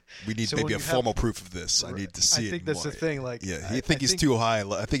 We need So maybe when a you have- formal proof of this. I need to see it. I think that's more. the thing. Like, Yeah, I you think he's think too high.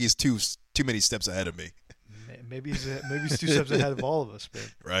 I think he's too many steps ahead of me. Maybe he's 2 steps ahead of all of us, man.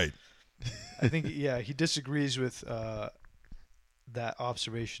 Right. I think he disagrees with that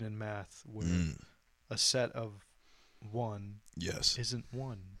observation in math where a set of 1 Yes. isn't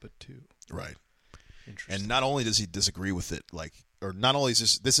 1 but 2. Right. Interesting. And not only does he disagree with it, or not only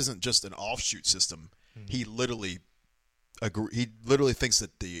is this isn't just an offshoot system. He literally thinks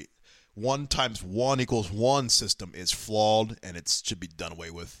that the 1 times 1 equals 1 system is flawed and it should be done away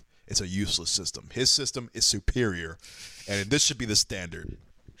with. It's a useless system. His system is superior, and this should be the standard.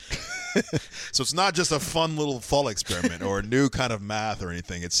 So it's not just a fun little thought experiment or a new kind of math or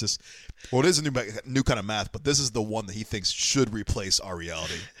anything. It's just, it is a new kind of math, but this is the one that he thinks should replace our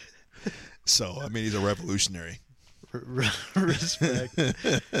reality. So, I mean, he's a revolutionary.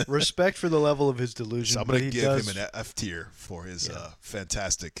 Respect for the level of his delusion. So I'm going but to he give does- him an F tier for his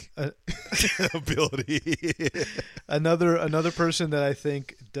fantastic ability. another person that I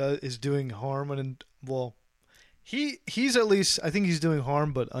think is doing harm he's at least, I think he's doing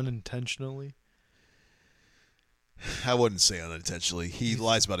harm but unintentionally. I wouldn't say unintentionally. He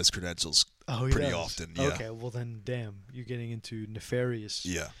lies about his credentials Oh, he pretty does? often. Yeah. Okay, well then, damn, you're getting into nefarious,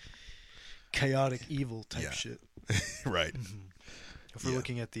 Yeah. chaotic, evil type Yeah. shit. Right. If we're Yeah.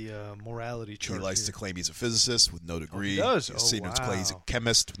 looking at the morality He chart, likes here. to claim he's a physicist with no degree. does? He Oh, seems to claim he's a wow.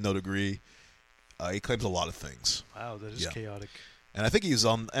 chemist with no degree. He claims a lot of things. Wow, that is Yeah. chaotic. And I think he was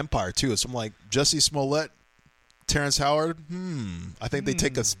on Empire, too. So I'm like, Jesse Smollett, Terrence Howard, I think they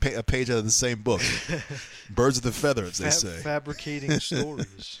take a page out of the same book. Birds of the feather, as they say. Fabricating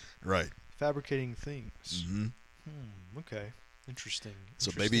stories, Right. fabricating things. Hmm. Okay, interesting.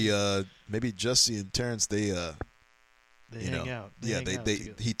 So Interesting. maybe Jesse and Terrence, they they hang out. yeah, hang out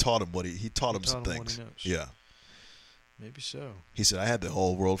together. he taught him he taught him some taught him what things. he knows. Yeah. Maybe so. He said, I had the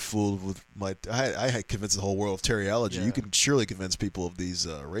whole world fooled with I had convinced the whole world of teriology. Yeah. You can surely convince people of these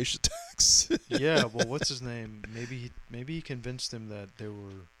race attacks. Yeah. Well, what's his name? Maybe he convinced him that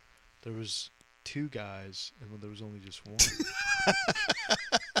there was 2 guys, and when there was only just one.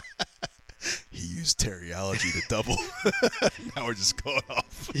 He used teriology to double. Now we're just going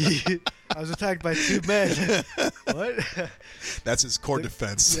off. I was attacked by 2 men. What? That's his core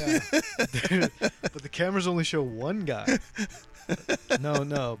defense. Yeah. But the cameras only show 1 guy.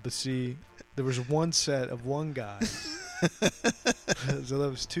 No. But see, there was one set of 1 guy. So that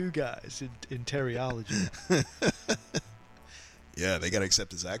was 2 guys in teriology. Yeah, they got to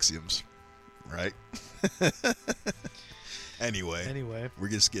accept his axioms, right? Anyway, we're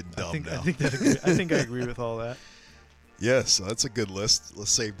just getting dumb now. I think I agree with all that. Yeah, so that's a good list. Let's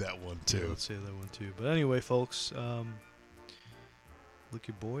save that one too. Yeah, let's save that one too. But anyway, folks, look,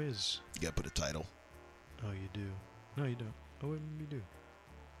 your boy is. You got to put a title. Oh, you do. No, you don't. Oh, wait, maybe you do.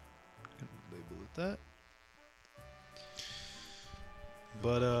 Label it that.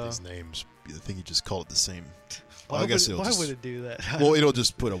 But these names, I think you just call it the same. Why would it do that? Well, it'll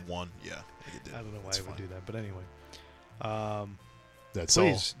just put a 1. Yeah, I don't know why it would do that, but anyway. That's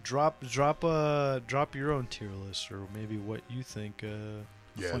please drop your own tier list, or maybe what you think a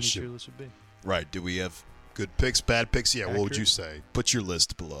funny tier list would be. Right? Do we have good picks, bad picks? Yeah. Accurate? What would you say? Put your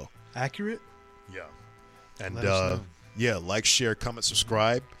list below. Accurate? Yeah. And Let us know. yeah, like, share, comment,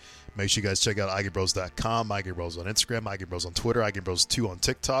 subscribe. Make sure you guys check out IGenBros.com, IGenBros on Instagram, IGenBros on Twitter, IGenBros2 on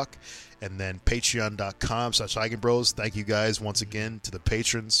TikTok, and then Patreon.com/IGenBros. Thank you guys once again to the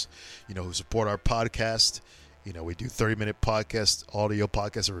patrons, who support our podcast. We do 30-minute audio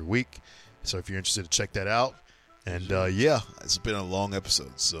podcasts every week. So if you're interested, check that out. And yeah, it's been a long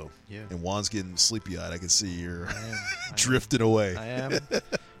episode. So yeah. And Juan's getting sleepy-eyed. I can see you're I drifting away. I am.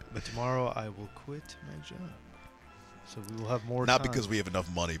 But tomorrow I will quit my job. So we will have more Not time. because we have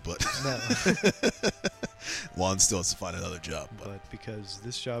enough money, but No. Juan still has to find another job. But because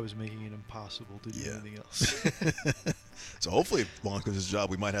this job is making it impossible to do anything else. So hopefully, if Juan quits his job,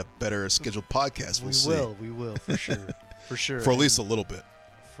 we might have better scheduled podcasts. We'll see. We will, for sure. For sure. For at least a little bit.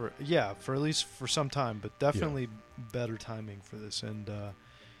 For at least for some time, but definitely better timing for this. And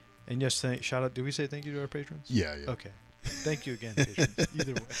yes, shout out. Do we say thank you to our patrons? Yeah. Okay. Thank you again, patrons.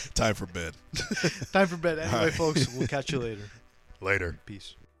 Either way. Time for bed. Time for bed. Anyway, folks, we'll catch you later. Later.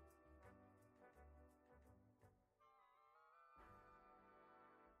 Peace.